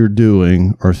things you're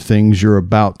doing or things you're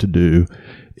about to do.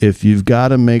 If you've got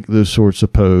to make those sorts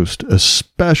of posts,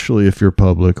 especially if you're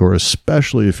public or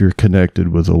especially if you're connected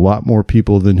with a lot more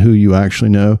people than who you actually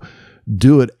know,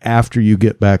 do it after you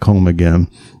get back home again.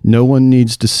 No one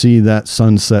needs to see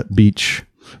that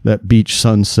beach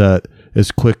sunset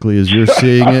as quickly as you're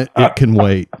seeing it. It can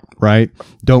wait, right?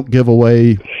 Don't give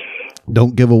away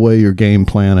your game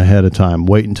plan ahead of time.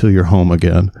 Wait until you're home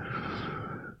again.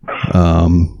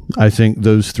 I think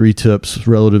those 3 tips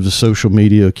relative to social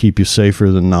media keep you safer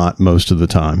than not most of the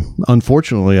time.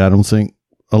 Unfortunately, I don't think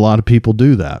a lot of people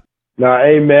do that. No,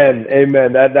 amen.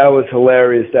 That was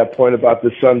hilarious. That point about the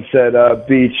sunset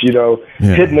beach,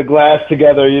 hitting the glass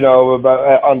together,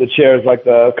 on the chairs like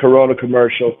the Corona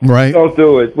commercial. Right. Don't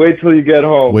do it. Wait till you get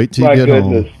home. Wait till you get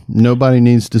home. Nobody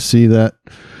needs to see that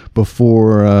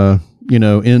before,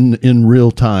 in real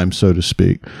time, so to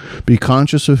speak. Be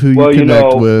conscious of who you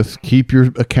connect with. Keep your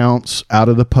accounts out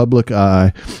of the public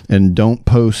eye, and don't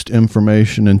post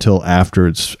information until after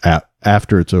it's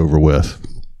over with.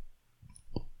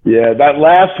 Yeah, that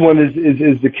last one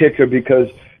is the kicker, because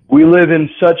We live in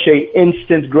such a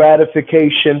instant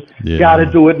gratification. Yeah. Got to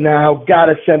do it now. Got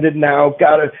to send it now.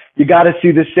 You got to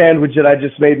see the sandwich that I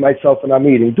just made myself and I'm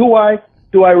eating. Do I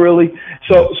really?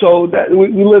 So that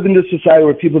we live in this society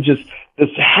where people just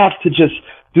have to just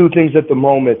do things at the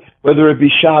moment, whether it be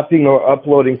shopping or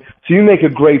uploading. So you make a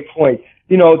great point.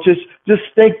 Just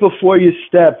think before you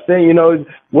step. Think,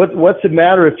 what's it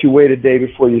matter if you wait a day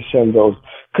before you send those?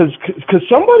 Because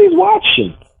somebody's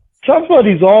watching.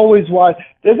 Somebody's always watching.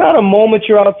 There's not a moment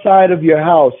you're outside of your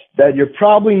house that you're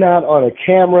probably not on a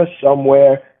camera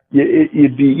somewhere.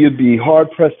 You'd be hard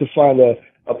pressed to find a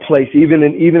place, even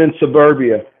in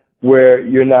suburbia, where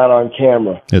you're not on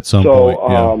camera. At some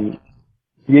point,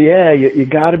 yeah. You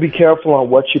got to be careful on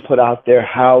what you put out there,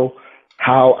 how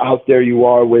out there you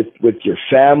are with your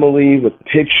family, with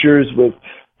pictures, with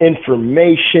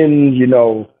information,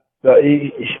 and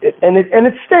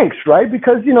it stinks, right?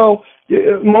 Because,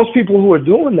 most people who are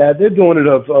doing that, they're doing it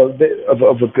of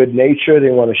a good nature. They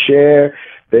want to share.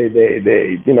 They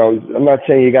I'm not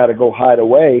saying you got to go hide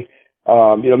away.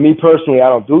 Me personally, I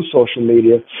don't do social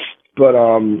media, but,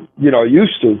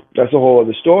 used to. That's a whole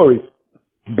other story.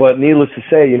 But needless to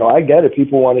say, I get it.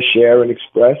 People want to share and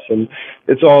express, and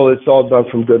it's all done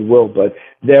from goodwill. But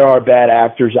there are bad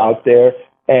actors out there,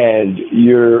 and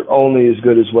you're only as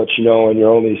good as what you know, and you're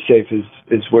only as safe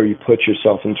as where you put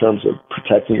yourself in terms of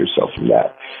protecting yourself from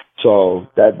that. So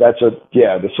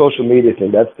the social media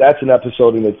thing, that's an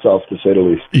episode in itself, to say the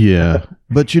least. Yeah.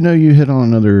 But you hit on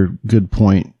another good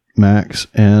point, Max,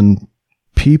 and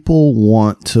people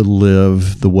want to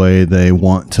live the way they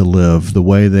want to live, the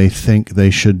way they think they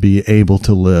should be able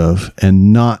to live,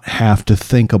 and not have to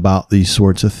think about these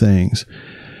sorts of things.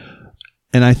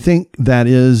 And I think that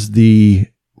is the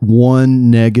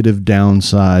one negative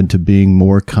downside to being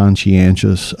more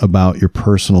conscientious about your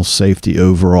personal safety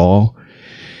overall,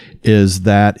 is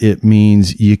that it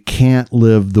means you can't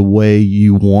live the way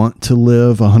you want to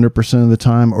live 100% of the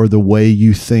time, or the way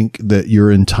you think that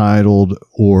you're entitled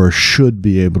or should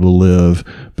be able to live,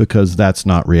 because that's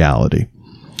not reality.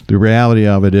 The reality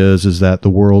of it is that the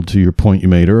world, to your point you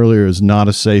made earlier, is not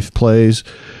a safe place.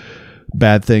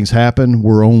 Bad things happen.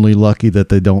 We're only lucky that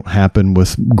they don't happen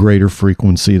with greater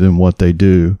frequency than what they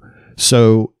do.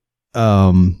 So,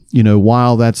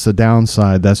 while that's the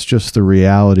downside, that's just the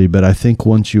reality. But I think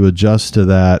once you adjust to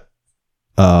that,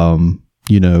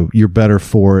 you're better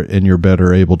for it, and you're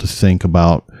better able to think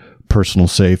about personal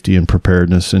safety and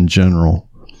preparedness in general.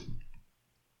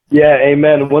 Yeah,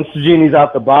 amen. Once the genie's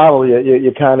out the bottle,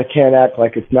 you kind of can't act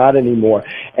like it's not anymore.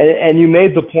 And you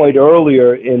made the point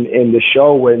earlier in the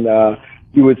show when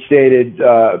you had stated,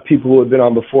 people who had been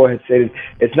on before had stated,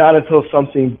 it's not until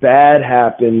something bad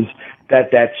happens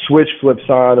that switch flips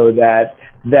on, or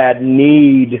that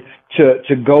need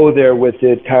to go there with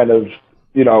it kind of,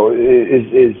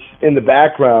 is in the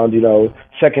background,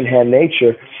 secondhand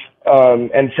nature.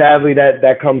 And sadly,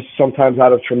 that comes sometimes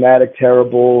out of traumatic,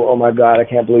 terrible, oh my God, I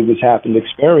can't believe this happened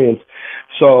experience.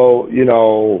 So,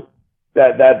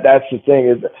 that's the thing,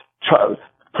 is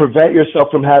prevent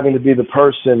yourself from having to be the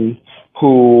person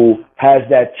who has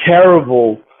that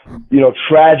terrible,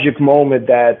 tragic moment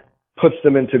that puts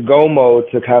them into go mode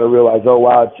to kind of realize, oh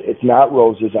wow, it's not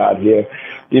roses out here.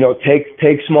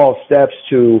 Take small steps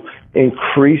to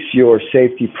increase your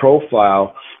safety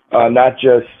profile, not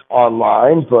just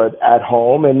online, but at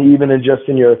home, and even in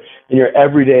your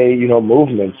everyday,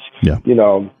 movements. Yeah.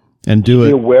 And be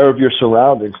aware of your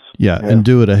surroundings. Yeah, and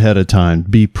do it ahead of time.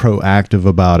 Be proactive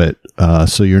about it,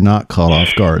 so you're not caught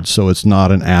off guard. So it's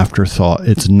not an afterthought.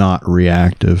 It's not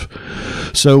reactive.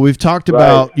 So we've talked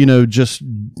about, just,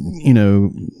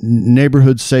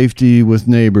 neighborhood safety with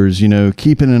neighbors,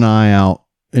 keeping an eye out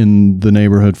in the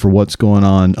neighborhood for what's going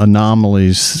on,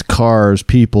 anomalies, cars,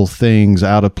 people, things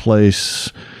out of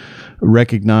place,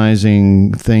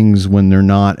 recognizing things when they're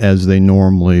not as they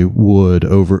normally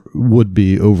would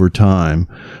be over time,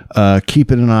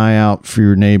 keeping an eye out for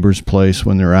your neighbor's place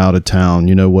when they're out of town,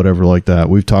 whatever like that.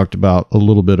 We've talked about a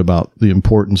little bit about the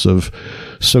importance of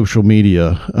social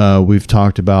media. We've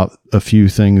talked about a few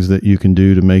things that you can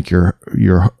do to make your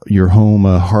home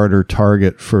a harder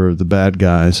target for the bad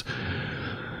guys.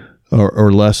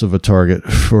 Or less of a target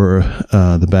for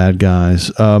the bad guys.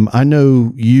 I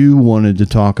know you wanted to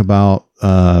talk about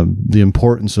the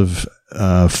importance of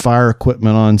fire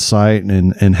equipment on site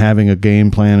and having a game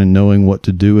plan and knowing what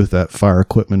to do with that fire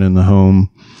equipment in the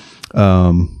home.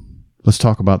 Let's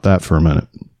talk about that for a minute.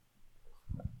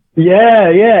 Yeah.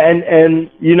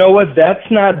 And you know what? That's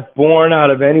not born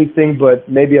out of anything but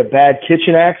maybe a bad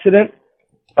kitchen accident.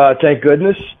 Thank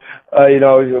goodness.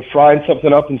 You're frying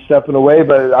something up and stepping away,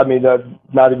 but I mean,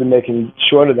 not even making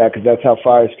short of that, because that's how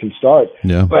fires can start.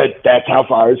 Yeah. But that's how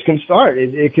fires can start.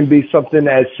 It can be something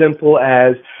as simple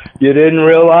as you didn't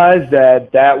realize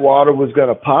that water was going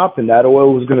to pop and that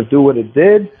oil was going to do what it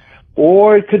did.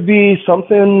 Or it could be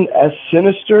something as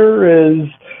sinister as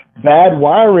bad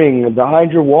wiring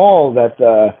behind your wall, that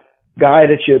the guy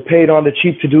that you paid on the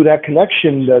cheap to do that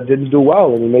connection didn't do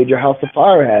well, and he made your house a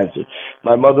fire hazard.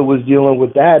 My mother was dealing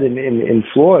with that in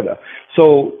Florida.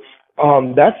 So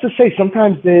that's to say,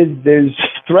 sometimes there's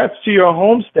threats to your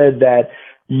homestead that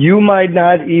you might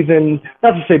not even,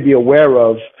 not to say be aware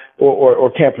of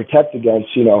or can't protect against,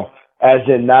 as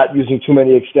in not using too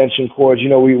many extension cords.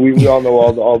 We all know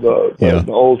all the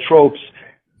old tropes.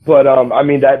 But I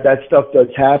mean, that stuff does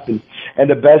happen. And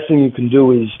the best thing you can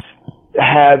do is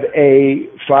have a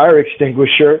fire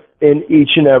extinguisher in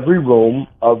each and every room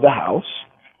of the house,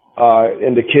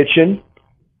 in the kitchen,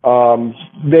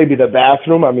 maybe the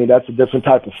bathroom. I mean, that's a different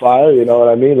type of fire, you know what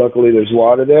I mean? Luckily, there's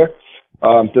water there.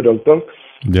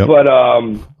 Yep. But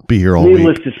be here all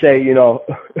needless week. to say,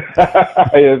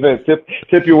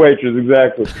 tip your waitress,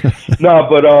 exactly. No,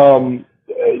 but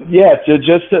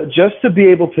just to be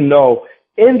able to know,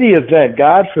 in the event,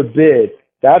 God forbid,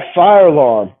 that fire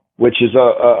alarm, which is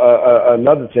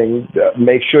another thing,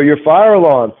 make sure your fire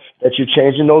alarm, that you're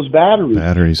changing those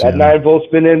batteries. That 9 volt's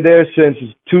been in there since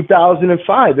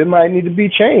 2005. It might need to be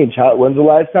changed. When's the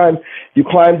last time you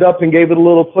climbed up and gave it a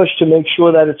little push to make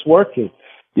sure that it's working?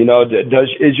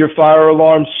 Is your fire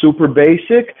alarm super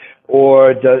basic,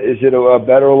 or is it a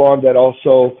better alarm that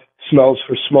also smells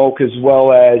for smoke, as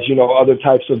well as, other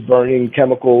types of burning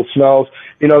chemical smells?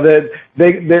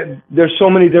 There's so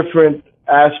many different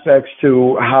aspects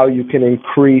to how you can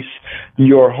increase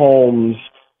your home's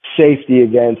safety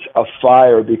against a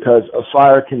fire, because a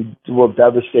fire will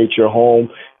devastate your home.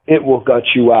 It will gut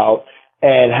you out.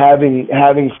 And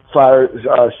having fire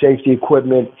safety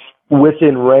equipment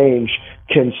within range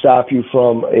can stop you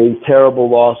from a terrible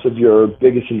loss of your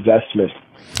biggest investment,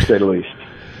 to say the least.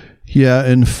 Yeah,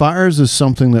 and fires is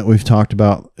something that we've talked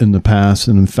about in the past.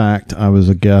 And in fact, I was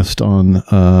a guest on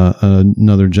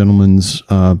another gentleman's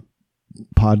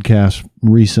podcast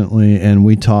recently, and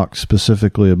we talked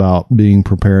specifically about being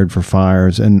prepared for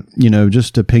fires. And,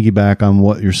 just to piggyback on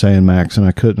what you're saying, Max, and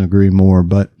I couldn't agree more,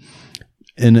 but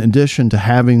in addition to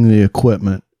having the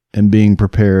equipment and being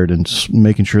prepared and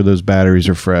making sure those batteries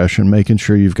are fresh and making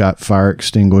sure you've got fire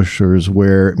extinguishers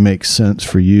where it makes sense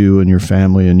for you and your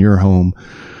family and your home,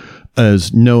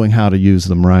 as knowing how to use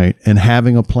them right and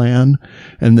having a plan,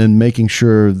 and then making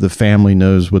sure the family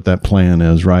knows what that plan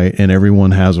is, right? And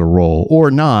everyone has a role,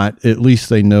 or not, at least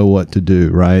they know what to do,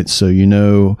 right? So you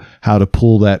know how to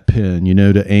pull that pin,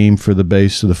 to aim for the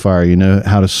base of the fire,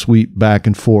 how to sweep back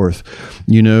and forth,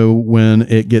 when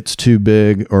it gets too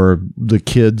big or the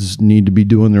kids need to be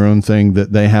doing their own thing,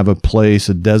 that they have a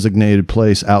designated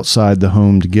place outside the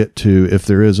home to get to if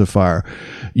there is a fire.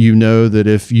 That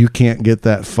if you can't get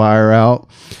that fire out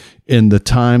in the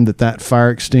time that fire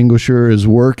extinguisher is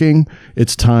working,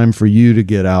 it's time for you to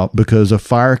get out, because a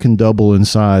fire can double in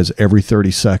size every 30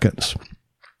 seconds.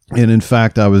 And in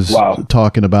fact, I was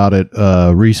talking about it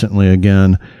recently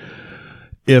again.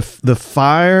 If the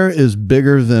fire is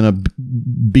bigger than a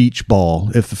beach ball,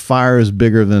 if the fire is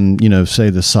bigger than, say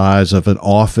the size of an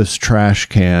office trash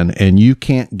can, and you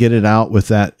can't get it out with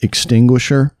that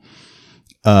extinguisher,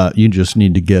 you just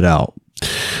need to get out.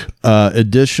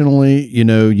 Additionally,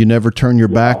 you never turn your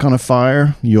back on a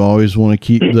fire. You always want to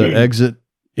keep the exit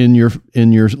in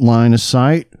your line of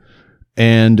sight.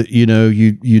 And,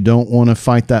 you don't want to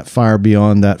fight that fire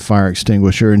beyond that fire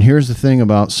extinguisher. And here's the thing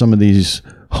about some of these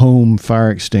home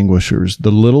fire extinguishers.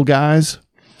 The little guys,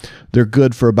 they're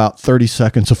good for about 30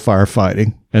 seconds of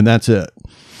firefighting, and that's it.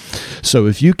 So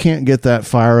if you can't get that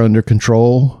fire under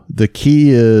control, the key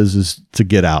is to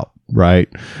get out. Right.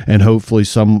 And hopefully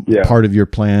some part of your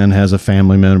plan has a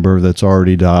family member that's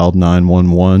already dialed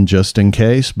 911 just in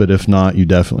case. But if not, you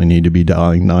definitely need to be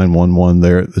dialing 911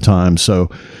 there at the time. So,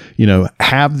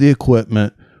 have the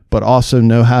equipment, but also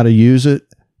know how to use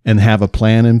it and have a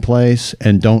plan in place,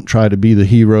 and don't try to be the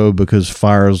hero, because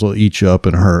fires will eat you up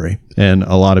in a hurry. And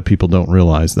a lot of people don't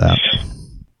realize that.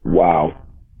 Wow.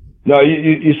 No,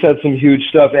 you said some huge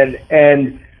stuff.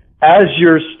 And as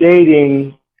you're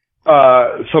stating,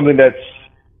 something that's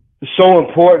so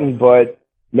important, but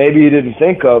maybe you didn't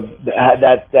think of,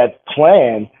 that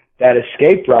plan, that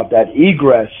escape route, that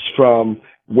egress from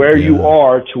where you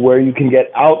are to where you can get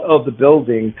out of the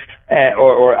building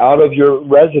or out of your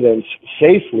residence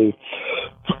safely.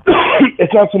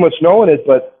 It's not so much knowing it,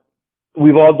 but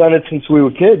we've all done it since we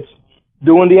were kids.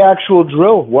 doing the actual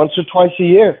drill once or twice a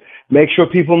year. Make sure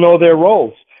people know their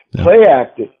roles. Yeah. Play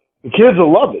act it. The kids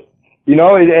will love it. You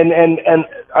know, and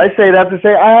I say that to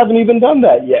say I haven't even done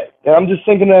that yet. And I'm just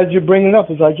thinking as you're bringing it up,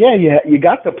 it's like, yeah, you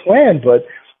got the plan, but,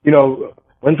 you know,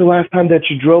 when's the last time that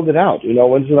you drilled it out? You know,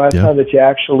 when's the last time that you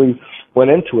actually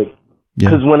went into it?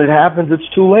 Because when it happens, it's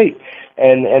too late.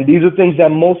 And these are things that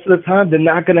most of the time they're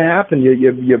not going to happen.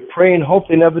 You pray and hope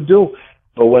they never do.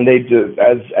 But when they do,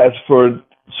 as for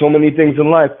so many things in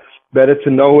life, better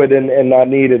to know it and not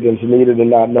need it than to need it and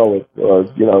not know it, or,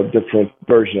 you know, different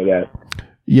version of that.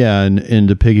 Yeah, and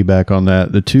to piggyback on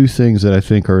that, the two things that I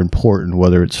think are important,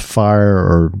 whether it's fire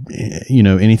or, you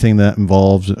know, anything that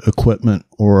involves equipment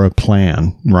or a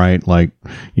plan, right? Like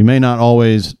there may not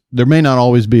always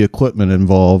be equipment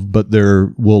involved, but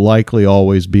there will likely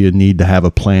always be a need to have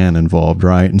a plan involved,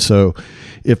 right? And so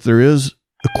if there is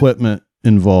equipment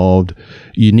involved,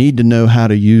 you need to know how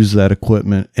to use that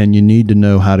equipment, and you need to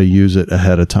know how to use it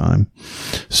ahead of time.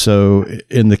 So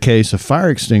in the case of fire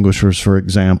extinguishers, for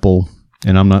example,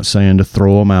 and I'm not saying to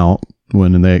throw them out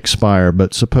when they expire,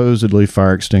 but supposedly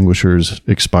fire extinguishers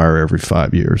expire every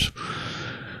 5 years.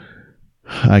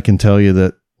 I can tell you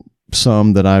that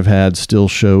some that I've had still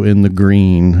show in the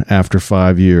green after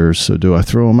 5 years. So do I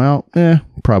throw them out?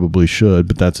 Probably should,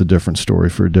 but that's a different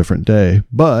story for a different day.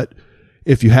 But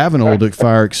if you have an old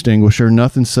fire extinguisher,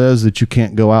 nothing says that you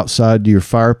can't go outside to your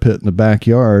fire pit in the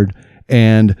backyard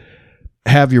and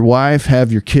have your wife,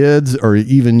 have your kids, or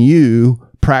even you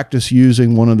practice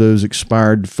using one of those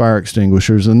expired fire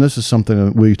extinguishers. And this is something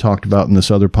that we talked about in this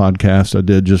other podcast I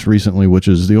did just recently, which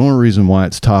is the only reason why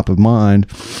it's top of mind.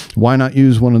 Why not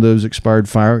use one of those expired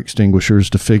fire extinguishers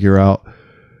to figure out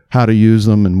how to use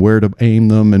them and where to aim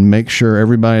them, and make sure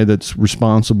everybody that's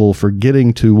responsible for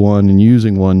getting to one and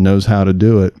using one knows how to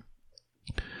do it.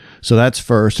 So that's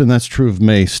first, and that's true of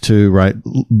mace too, right?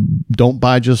 Don't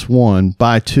buy just one,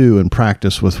 buy two and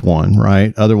practice with one,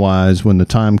 right? Otherwise, when the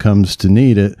time comes to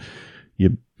need it,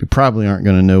 you probably aren't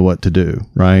going to know what to do,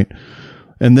 right?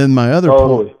 And then my other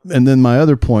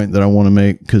point that I want to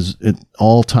make, because it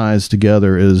all ties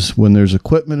together, is when there's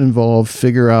equipment involved,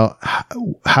 figure out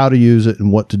how to use it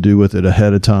and what to do with it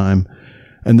ahead of time.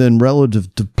 And then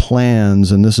relative to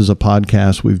plans, and this is a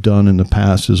podcast we've done in the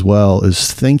past as well,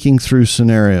 is thinking through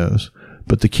scenarios.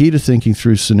 But the key to thinking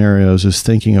through scenarios is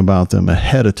thinking about them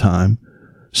ahead of time,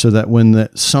 so that when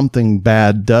something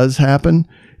bad does happen,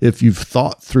 if you've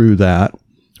thought through that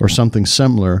or something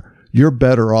similar, you're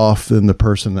better off than the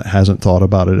person that hasn't thought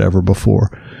about it ever before.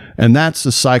 And that's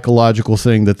the psychological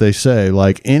thing that they say.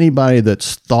 Like, anybody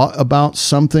that's thought about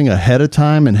something ahead of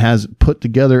time and has put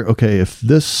together, okay, if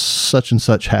this such and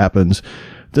such happens,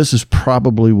 this is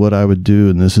probably what I would do,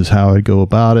 and this is how I'd go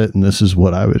about it, and this is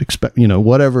what I would expect, you know,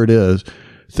 whatever it is,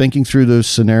 thinking through those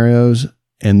scenarios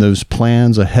and those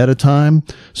plans ahead of time,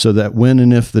 so that when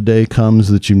and if the day comes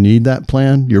that you need that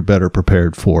plan, you're better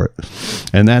prepared for it.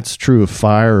 And that's true of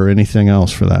fire or anything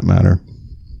else for that matter.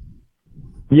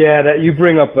 Yeah, that you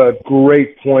bring up a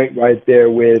great point right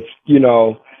there with, you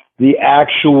know, the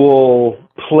actual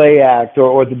play act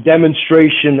or the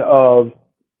demonstration of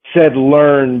said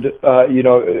learned,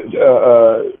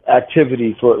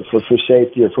 activity for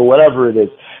safety or for whatever it is.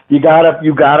 You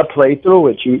gotta play through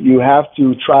it. You have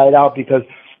to try it out, because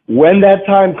when that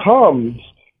time comes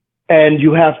and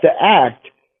you have to act,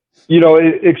 you know,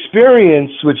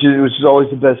 experience, which is always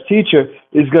the best teacher,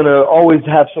 is going to always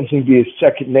have something be a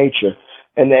second nature.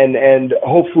 And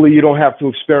hopefully you don't have to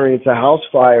experience a house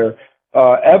fire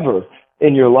ever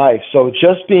in your life. So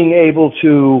just being able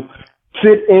to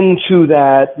fit into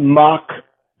that mock,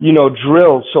 you know,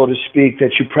 drill, so to speak,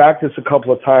 that you practice a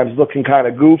couple of times, looking kind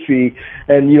of goofy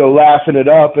and, you know, laughing it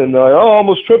up and,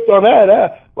 almost tripped on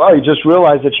that. Well, you just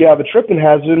realized that you have a tripping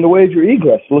hazard in the way of your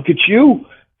egress. Look at you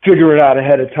figuring out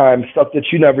ahead of time stuff that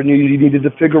you never knew you needed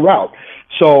to figure out.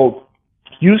 So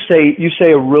you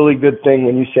say a really good thing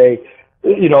when you say,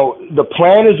 you know, the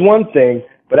plan is one thing,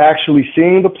 but actually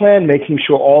seeing the plan, making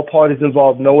sure all parties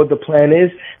involved know what the plan is,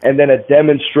 and then a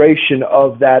demonstration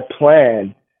of that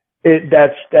plan.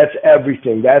 That's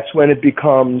everything. That's when it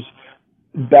becomes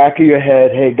back of your head.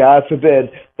 Hey, God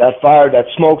forbid that fire, that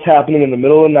smoke's happening in the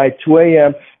middle of the night, 2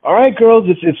 a.m. All right, girls,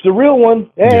 it's the real one.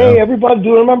 Hey, everybody, do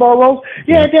you remember our roles?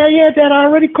 Yeah, Dad, I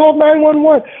already called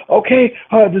 911. Okay,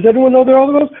 does everyone know their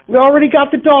other roles? We already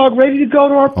got the dog ready to go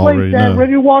to our place, Dad,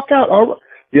 ready to walk out. All right.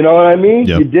 You know what I mean?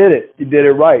 Yep. You did it. You did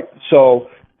it right. So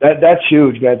that's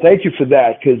huge, man. Thank you for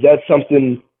that, because that's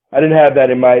something I didn't have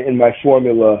that in my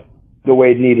formula the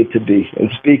way it needed to be. And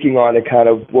speaking on it kind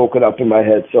of woke it up in my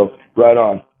head. So right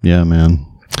on. Yeah, man.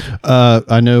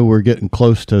 I know we're getting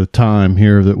close to time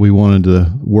here that we wanted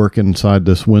to work inside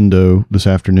this window this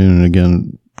afternoon. And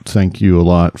again, thank you a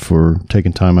lot for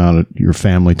taking time out, your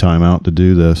family time out to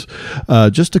do this.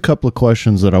 Just a couple of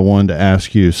questions that I wanted to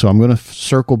ask you. So I'm going to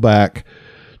circle back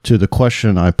to the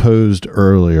question I posed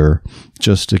earlier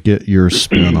just to get your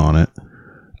spin on it.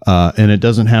 And it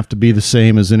doesn't have to be the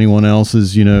same as anyone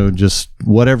else's, just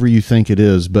whatever you think it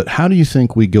is. But how do you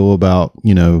think we go about,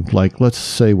 like, let's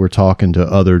say we're talking to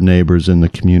other neighbors in the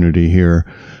community here.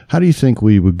 How do you think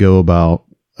we would go about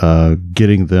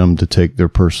getting them to take their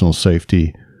personal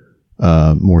safety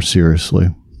more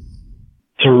seriously?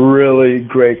 It's a really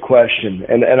great question.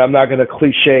 And I'm not going to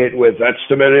cliche it with, that's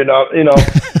the minute,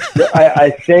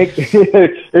 I think, because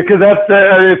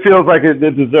it feels like it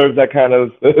deserves that kind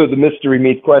of the mystery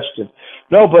meat question.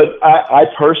 No, but I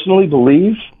personally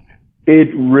believe it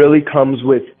really comes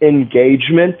with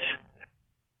engagement,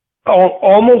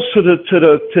 almost to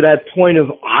that point of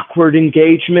awkward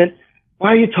engagement.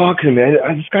 Why are you talking to me?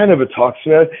 This guy never talks to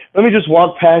me. Let me just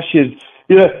walk past you.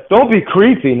 Don't be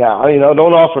creepy now.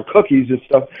 Don't offer cookies and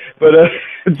stuff. But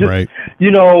just, right.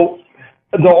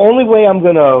 The only way I'm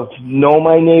going to know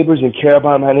my neighbors and care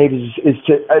about my neighbors is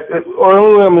to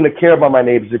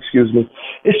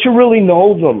really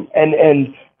know them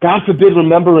and God forbid,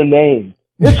 remember a name.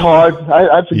 It's hard.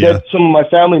 I forget some of my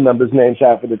family members' names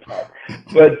half of the time.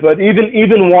 But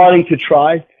even wanting to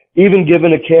try, even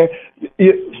giving a care,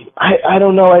 I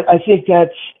don't know. I think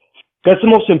that's the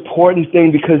most important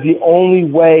thing, because the only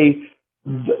way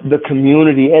the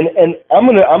community, and I'm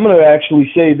gonna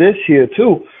actually say this here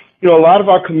too. A lot of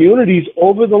our communities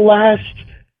over the last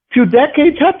few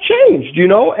decades have changed,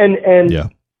 and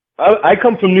I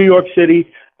come from New York City.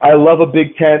 I love a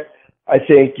big tent. I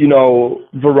think,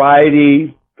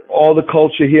 variety, all the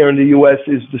culture here in the U.S.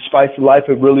 is the spice of life.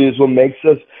 It really is what makes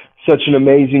us such an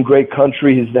amazing, great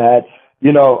country, is that,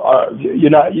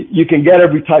 you can get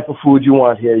every type of food you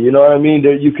want here. You know what I mean?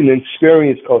 You can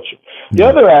experience culture. The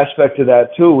other aspect of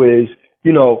that too is,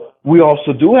 we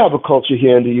also do have a culture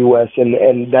here in the U.S.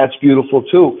 and that's beautiful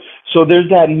too. So there's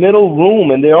that middle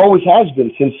room, and there always has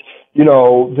been since,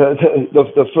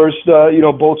 the first,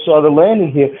 boats started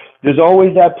landing here. There's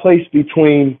always that place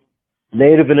between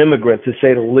native and immigrant, to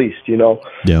say the least,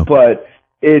 Yeah. But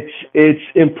it's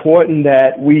important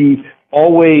that we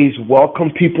always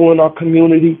welcome people in our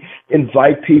community,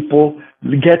 invite people,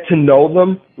 get to know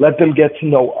them, let them get to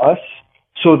know us,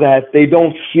 so that they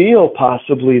don't feel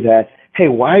possibly that, hey,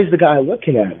 why is the guy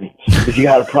looking at me? Does he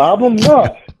got a problem?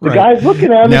 No. The guy's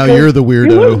looking at me. Now you're the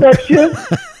weirdo. He lives next to you.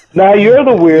 Now you're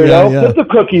the weirdo. Yeah. Put the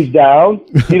cookies down.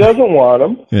 He doesn't want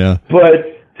them. Yeah.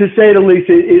 But to say the least,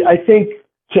 I think,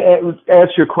 to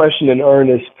answer your question in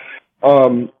earnest,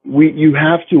 you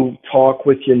have to talk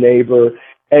with your neighbor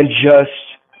and just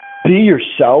be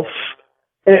yourself.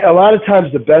 And a lot of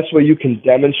times the best way you can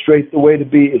demonstrate the way to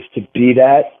be is to be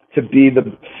that, to be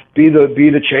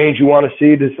the change you want to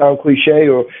see, to sound cliche,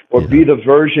 or be the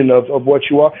version of what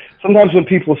you are. Sometimes when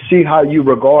people see how you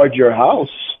regard your house,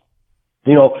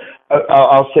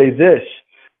 I'll say this.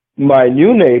 My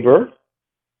new neighbor,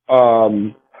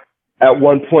 at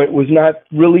one point, was not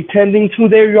really tending to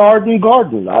their yard and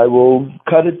garden. I will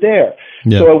cut it there.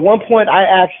 Yeah. So at one point, I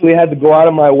actually had to go out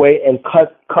of my way and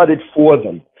cut it for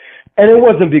them. And it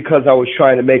wasn't because I was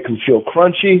trying to make them feel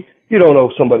crunchy. You don't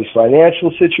know somebody's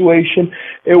financial situation.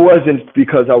 It wasn't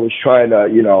because I was trying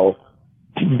to,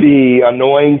 be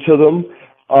annoying to them.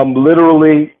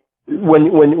 Literally,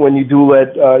 when you do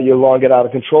let your lawn get out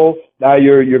of control, now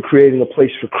you're creating a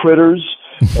place for critters.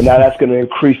 And now that's going to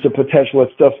increase the potential of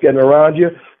stuff getting around you.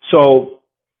 So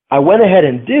I went ahead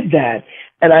and did that.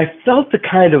 And I felt the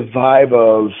kind of vibe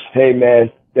of, hey,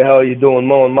 man, the hell are you doing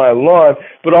mowing my lawn?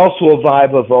 But also a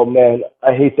vibe of, oh, man,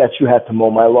 I hate that you had to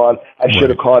mow my lawn. I should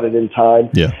have caught it in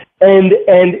time. Yeah. And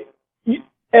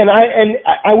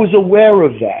I was aware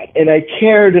of that. And I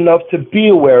cared enough to be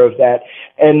aware of that.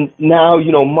 And now,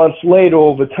 months later,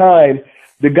 over time,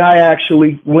 the guy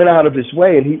actually went out of his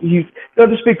way, and he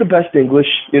doesn't speak the best English,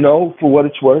 for what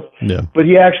it's worth. Yeah. But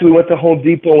he actually went to Home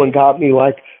Depot and got me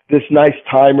like this nice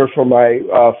timer for my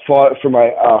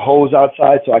hose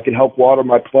outside, so I can help water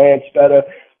my plants better.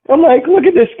 I'm like, look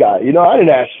at this guy. I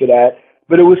didn't ask for that,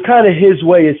 but it was kind of his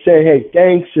way of saying, hey,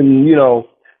 thanks, and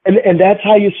and that's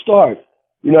how you start.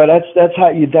 That's how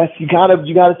you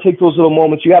gotta take those little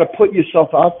moments. You gotta put yourself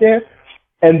out there,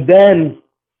 and then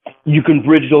you can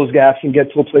bridge those gaps and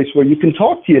get to a place where you can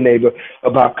talk to your neighbor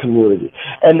about community.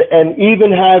 And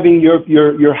even having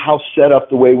your house set up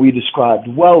the way we described,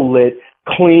 well lit,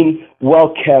 clean,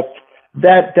 well kept,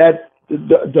 that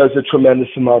does a tremendous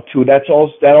amount too. That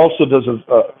also does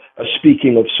a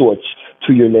speaking of sorts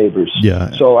to your neighbors.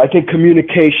 Yeah. So I think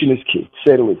communication is key, to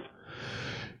say the least.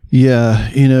 Yeah,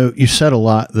 you said a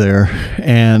lot there.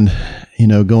 And,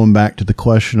 going back to the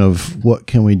question of what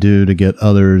can we do to get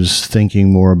others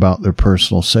thinking more about their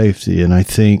personal safety. And I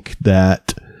think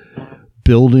that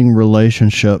building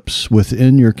relationships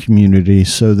within your community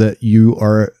so that you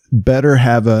are better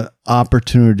have an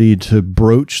opportunity to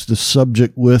broach the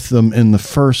subject with them in the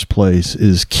first place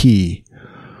is key.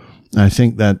 I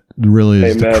think that really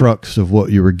is the crux of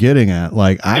what you were getting at.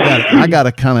 Like, I got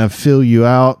to kind of feel you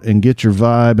out and get your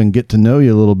vibe and get to know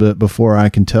you a little bit before I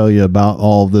can tell you about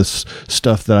all this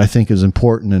stuff that I think is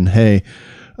important. And hey,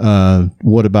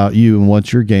 what about you and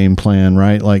what's your game plan,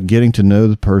 right? Like getting to know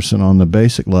the person on the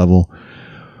basic level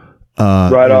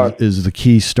is the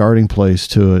key starting place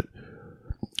to it.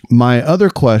 My other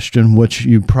question, which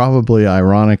you probably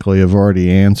ironically have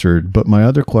already answered, but my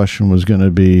other question was going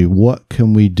to be, what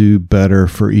can we do better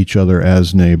for each other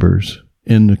as neighbors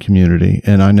in the community?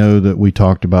 And I know that we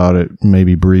talked about it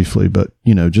maybe briefly, but,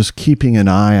 just keeping an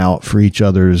eye out for each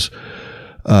other's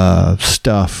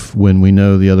stuff when we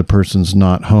know the other person's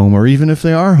not home, or even if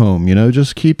they are home,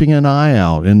 just keeping an eye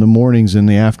out in the mornings, in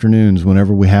the afternoons,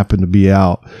 whenever we happen to be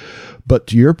out. But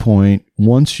to your point,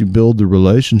 once you build the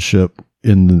relationship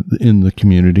in the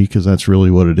community, because that's really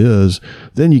what it is,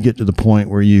 then you get to the point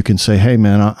where you can say, hey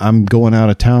man, I'm going out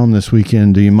of town this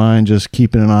weekend. Do you mind just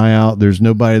keeping an eye out? There's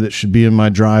nobody that should be in my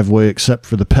driveway except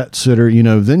for the pet sitter.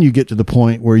 Then you get to the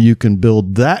point where you can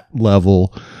build that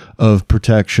level of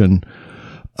protection.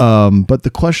 But the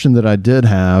question that I did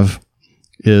have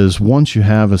is, once you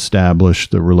have established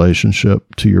the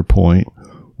relationship, to your point,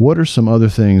 what are some other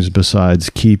things besides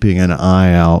keeping an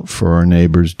eye out for our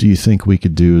neighbors do you think we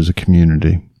could do as a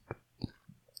community?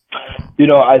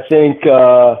 I think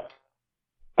I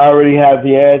already have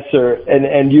the answer,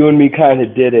 and you and me kind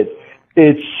of did it.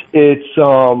 It's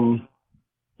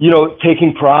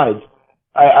taking pride.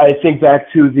 I think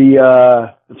back to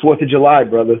the 4th of July,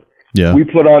 brother. Yeah. We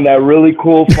put on that really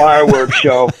cool fireworks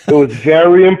show. It was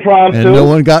very impromptu. And no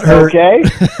one got hurt. Okay.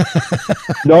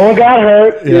 No one got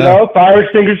hurt. Yeah. Fire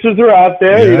extinguishers were out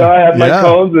there. Yeah. I had my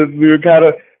cones, and we were kind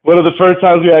of one of the first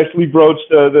times we actually broached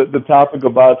the topic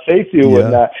about safety and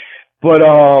whatnot. But,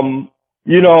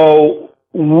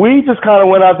 we just kind of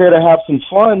went out there to have some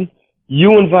fun.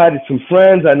 You invited some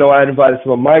friends. I know I had invited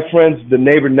some of my friends. The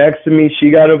neighbor next to me,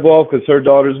 she got involved because her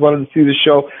daughters wanted to see the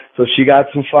show, so she got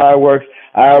some fireworks.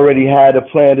 I already had a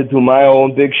plan to do my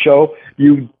own big show.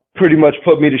 You pretty much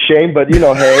put me to shame, but hey,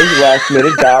 last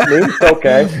minute got me. It's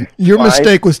okay. Your Fine.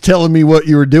 mistake was telling me what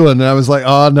you were doing, and I was like,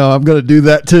 oh no, I'm going to do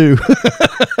that too.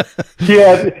 You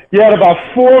had about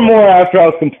 4 more after I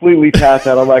was completely tapped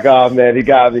out. I'm like, oh man, he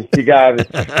got me.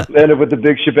 Ended with the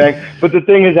big shebang. But the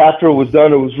thing is, after it was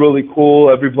done, it was really cool.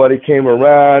 Everybody came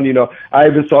around. I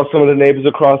even saw some of the neighbors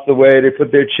across the way. They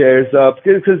put their chairs up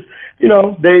because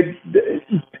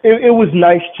it was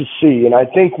nice to see, and I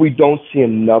think we don't see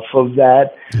enough of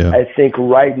that. Yeah. I think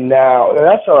right now,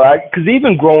 that's all right, because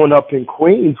even growing up in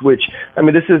Queens, which,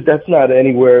 that's not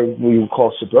anywhere we would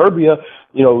call suburbia,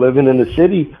 living in the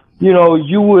city,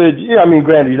 you would,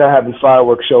 granted, you're not having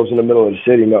fireworks shows in the middle of the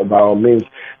city, no, by all means,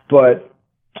 but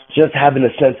just having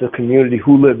a sense of community,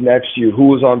 who lived next to you, who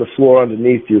was on the floor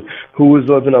underneath you, who was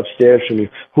living upstairs from you,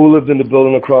 who lived in the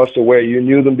building across the way. You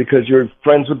knew them because you're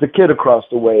friends with the kid across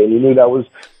the way, and you knew that was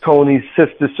Tony's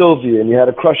sister Sylvia, and you had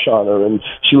a crush on her, and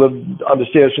she lived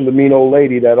understairs from the mean old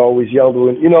lady that always yelled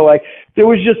at her. There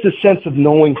was just a sense of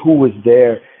knowing who was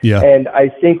there. Yeah. And I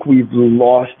think we've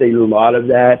lost a lot of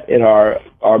that in our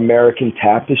American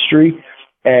tapestry.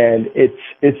 And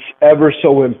it's ever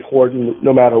so important,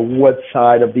 no matter what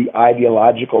side of the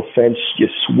ideological fence you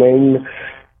swing.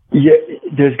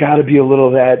 There's got to be a little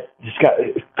of that.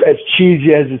 As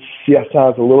cheesy as it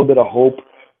sounds, a little bit of hope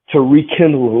to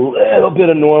rekindle a little bit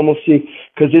of normalcy,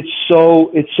 because it's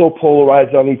so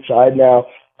polarized on each side now.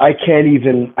 I can't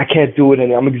do it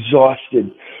anymore. I'm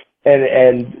exhausted,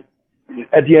 and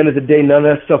at the end of the day, none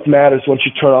of that stuff matters once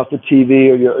you turn off the TV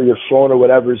or your phone or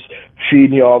whatever's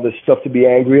feeding you all this stuff to be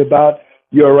angry about.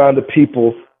 You're around the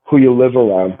people who you live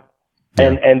around.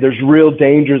 And there's real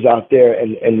dangers out there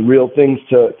and real things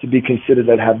to be considered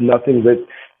that have nothing with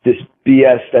this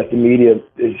BS that the media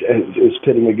is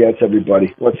pitting against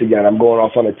everybody. Once again, I'm going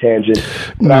off on a tangent,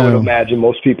 but I would imagine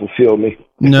most people feel me.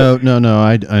 No.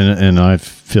 I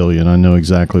feel you, and I know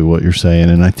exactly what you're saying,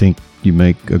 and I think you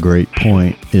make a great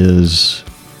point, is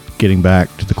getting back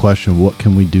to the question, what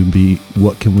can we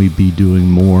be doing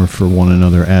more for one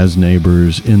another as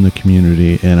neighbors in the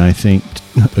community? And I think,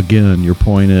 again, your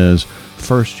point is,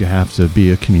 first you have to be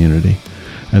a community.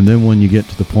 And then when you get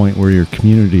to the point where you're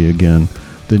community again,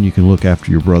 then you can look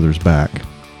after your brother's back.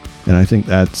 And I think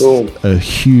that's Boom. a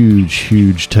huge,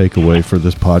 huge takeaway for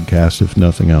this podcast, if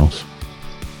nothing else.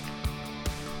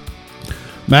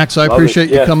 Max, I appreciate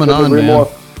you coming on, man.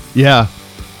 More. Yeah.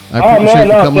 I appreciate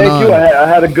you coming on. Thank you. I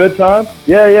had a good time.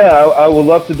 Yeah. I would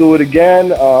love to do it again.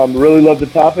 Really love the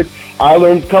topic. I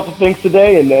learned a couple things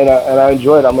today, and I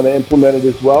enjoyed it. I'm going to implement it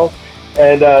as well.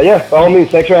 And by all means,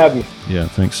 thanks for having me. Yeah,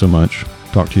 thanks so much.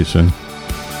 Talk to you soon.